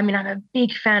 I'm a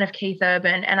big fan of Keith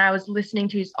Urban, and I was listening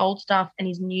to his old stuff and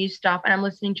his new stuff, and I'm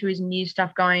listening to his new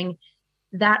stuff going,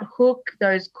 that hook,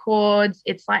 those chords,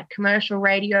 it's like commercial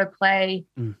radio play,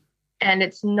 and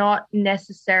it's not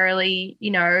necessarily,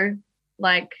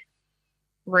 like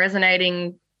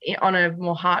resonating on a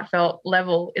more heartfelt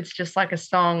level. It's just like a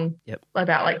song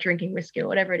about like drinking whiskey or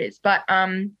whatever it is. But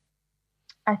I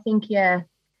think,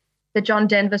 the John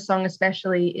Denver song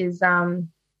especially is, I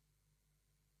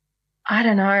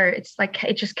don't know, it's like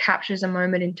it just captures a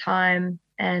moment in time,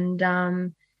 and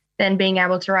then being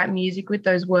able to write music with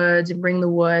those words and bring the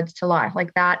words to life,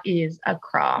 like that is a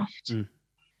craft.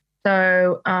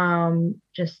 So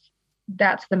just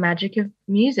that's the magic of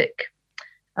music.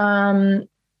 I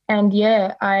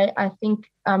think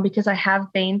because I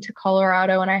have been to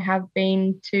Colorado and I have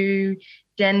been to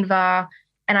Denver,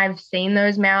 and I've seen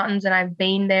those mountains, and I've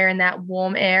been there in that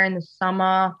warm air in the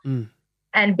summer,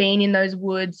 and being in those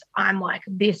woods, I'm like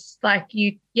this, like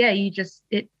you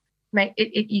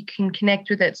can connect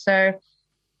with it. So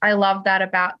I love that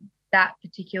about that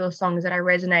particular songs that I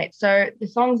resonate. So the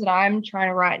songs that I'm trying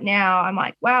to write now, I'm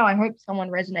like, wow, I hope someone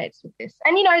resonates with this.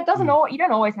 And, it doesn't you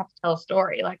don't always have to tell a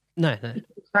story. Like, no. You can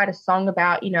write a song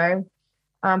about,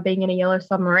 being in a yellow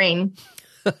submarine.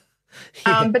 But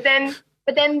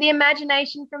then the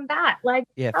imagination from that, like,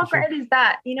 how great is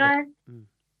that,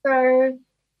 So,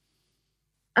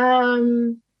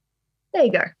 there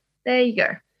you go.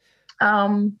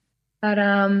 I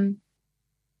don't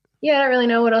really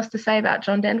know what else to say about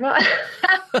John Denver.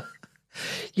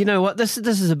 You know what? This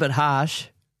is a bit harsh.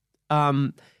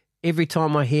 Every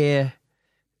time I hear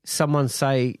someone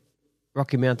say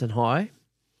Rocky Mountain High,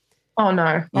 Oh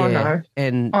no! Oh Yeah, no!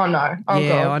 and Oh no! Oh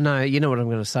yeah, God! I know. You know what I'm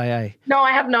going to say, eh? No,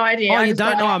 I have no idea. Oh, I you just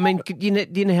don't know? don't- I mean,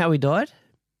 do you know how he died?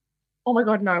 Oh my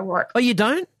God! No, what? Oh, you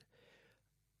don't?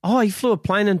 Oh, he flew a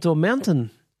plane into a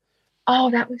mountain. Oh,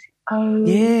 that was. Oh.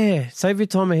 Yeah. So every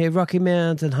time I hear Rocky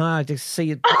Mountain High, I just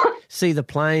see the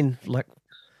plane like.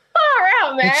 Far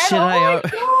out, man!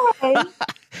 Shit, Oh my God!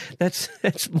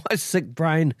 That's my sick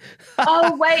brain.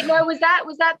 Oh wait, no, was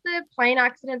that the plane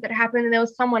accident that happened and there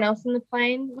was someone else in the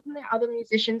plane? Wasn't there other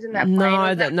musicians in that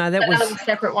plane? No, that was a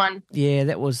separate one. yeah,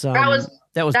 that was that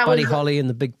Buddy was- Holly and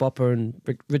the Big Bopper and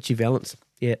Richie Valens.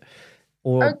 Yeah.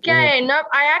 Or Nope.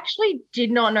 I actually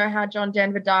did not know how John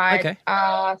Denver died. Okay.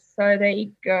 So there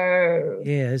you go.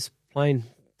 yeah, his plane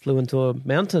flew into a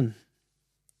mountain.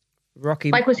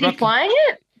 Rocky. Like, was he flying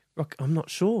it? I'm not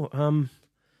sure.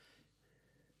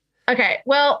 Okay,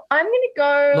 well, I'm going to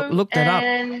go Look that up.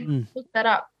 and look that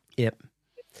up. Yep.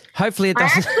 Hopefully it I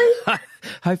doesn't.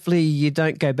 Hopefully you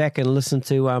don't go back and listen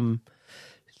to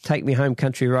 "Take Me Home,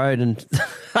 Country Road" and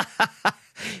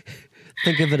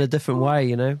think of it a different way.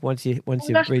 You know, once you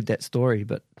read that story.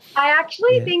 But I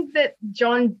actually Yeah. think that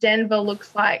John Denver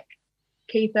looks like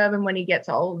Keith Urban when he gets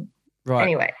old. right,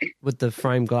 Anyway. with the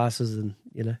frame glasses and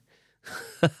you know.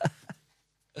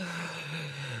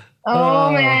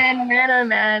 Oh,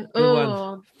 man. Good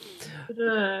Oh.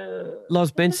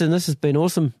 Lozz Benson, this has been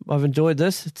awesome. I've enjoyed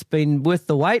this. It's been worth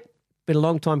the wait. Been a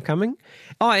long time coming.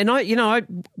 Oh, and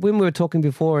when we were talking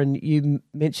before and you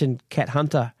mentioned Cat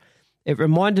Hunter, it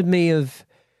reminded me of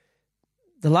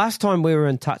the last time we were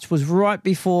in touch was right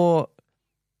before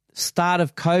start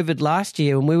of COVID last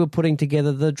year when we were putting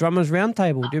together the Drummers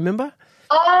Roundtable. Do you remember?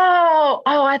 Oh,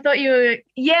 I thought you were,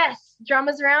 yes,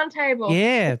 Drummers Roundtable.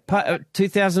 Yeah,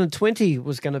 2020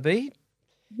 was going to be.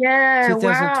 Yeah,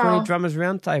 2020 wow. Drummers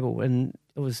Roundtable, and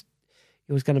it was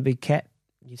going to be Kat,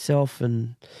 yourself,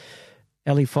 and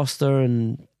Ellie Foster,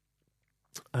 and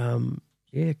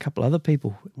a couple other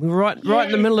people. We were right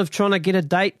in the middle of trying to get a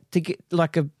date to get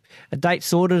like a date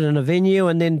sorted and a venue,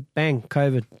 and then bang,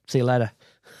 COVID. See you later.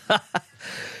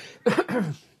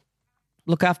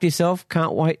 Look after yourself.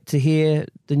 Can't wait to hear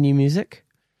the new music.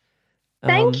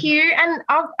 Thank you. And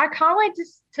I can't wait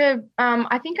to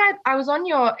I think I was on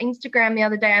your Instagram the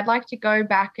other day. I'd like to go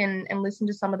back and listen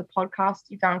to some of the podcasts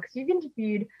you've done because you've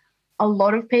interviewed a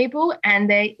lot of people and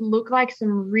they look like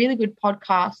some really good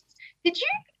podcasts.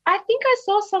 I think I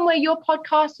saw somewhere your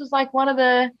podcast was like one of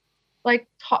the like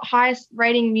highest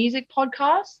rating music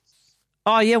podcasts.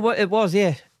 Oh, yeah, well, it was,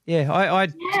 yeah. Yeah, I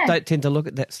don't tend to look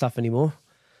at that stuff anymore.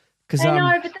 I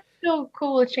know, but that's still a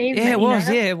cool achievement. Yeah, it was.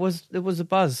 You know? Yeah, it was a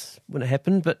buzz when it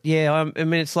happened. But yeah, I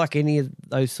mean, it's like any of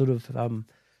those sort of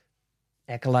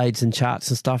accolades and charts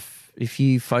and stuff. If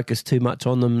you focus too much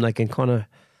on them, they can kind of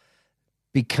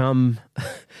become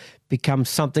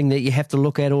something that you have to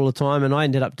look at all the time. And I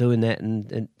ended up doing that,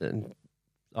 and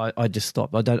I just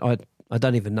stopped. I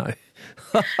don't even know.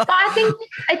 But I think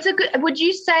it's a good. Would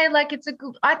you say like it's a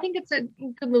good? I think it's a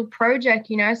good little project.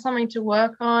 You know, something to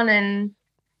work on and.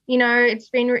 You know, it's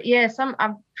been, there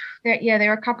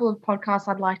are a couple of podcasts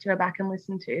I'd like to go back and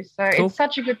listen to. So Cool. It's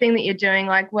such a good thing that you're doing.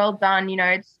 Like, well done. You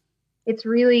know, it's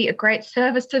really a great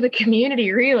service to the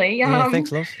community, really. Yeah, thanks,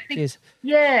 Lozz. Cheers.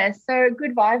 Yeah, so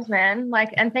good vibes, man.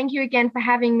 Like, and thank you again for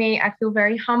having me. I feel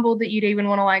very humbled that you'd even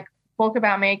want to, like, talk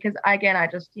about me because, again, I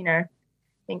just, you know,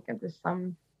 think I'm just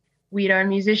some weirdo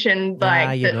musician.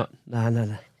 Nah, you're not.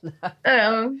 No.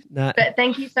 But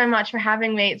thank you so much for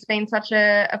having me. It's been such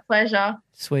a pleasure.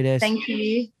 Sweet ass. Thank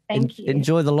you. Thank you.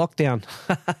 Enjoy the lockdown.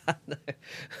 No.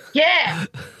 Yeah.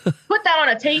 Put that on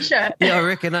a T-shirt. Yeah, I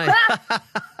reckon, eh?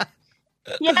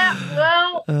 Yeah,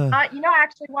 well,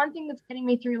 actually one thing that's getting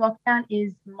me through lockdown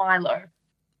is Milo.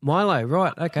 Milo,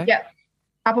 right, okay. Yeah.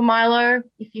 Cup of Milo.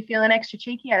 If you're feeling extra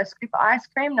cheeky, add a scoop of ice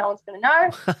cream. No one's going to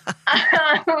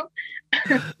know.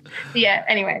 Yeah,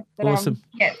 anyway. But, Awesome.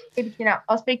 keep it up.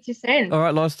 I'll speak to you soon. All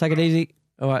right, Lozz, take it easy.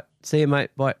 All right, see you,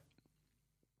 mate. Bye.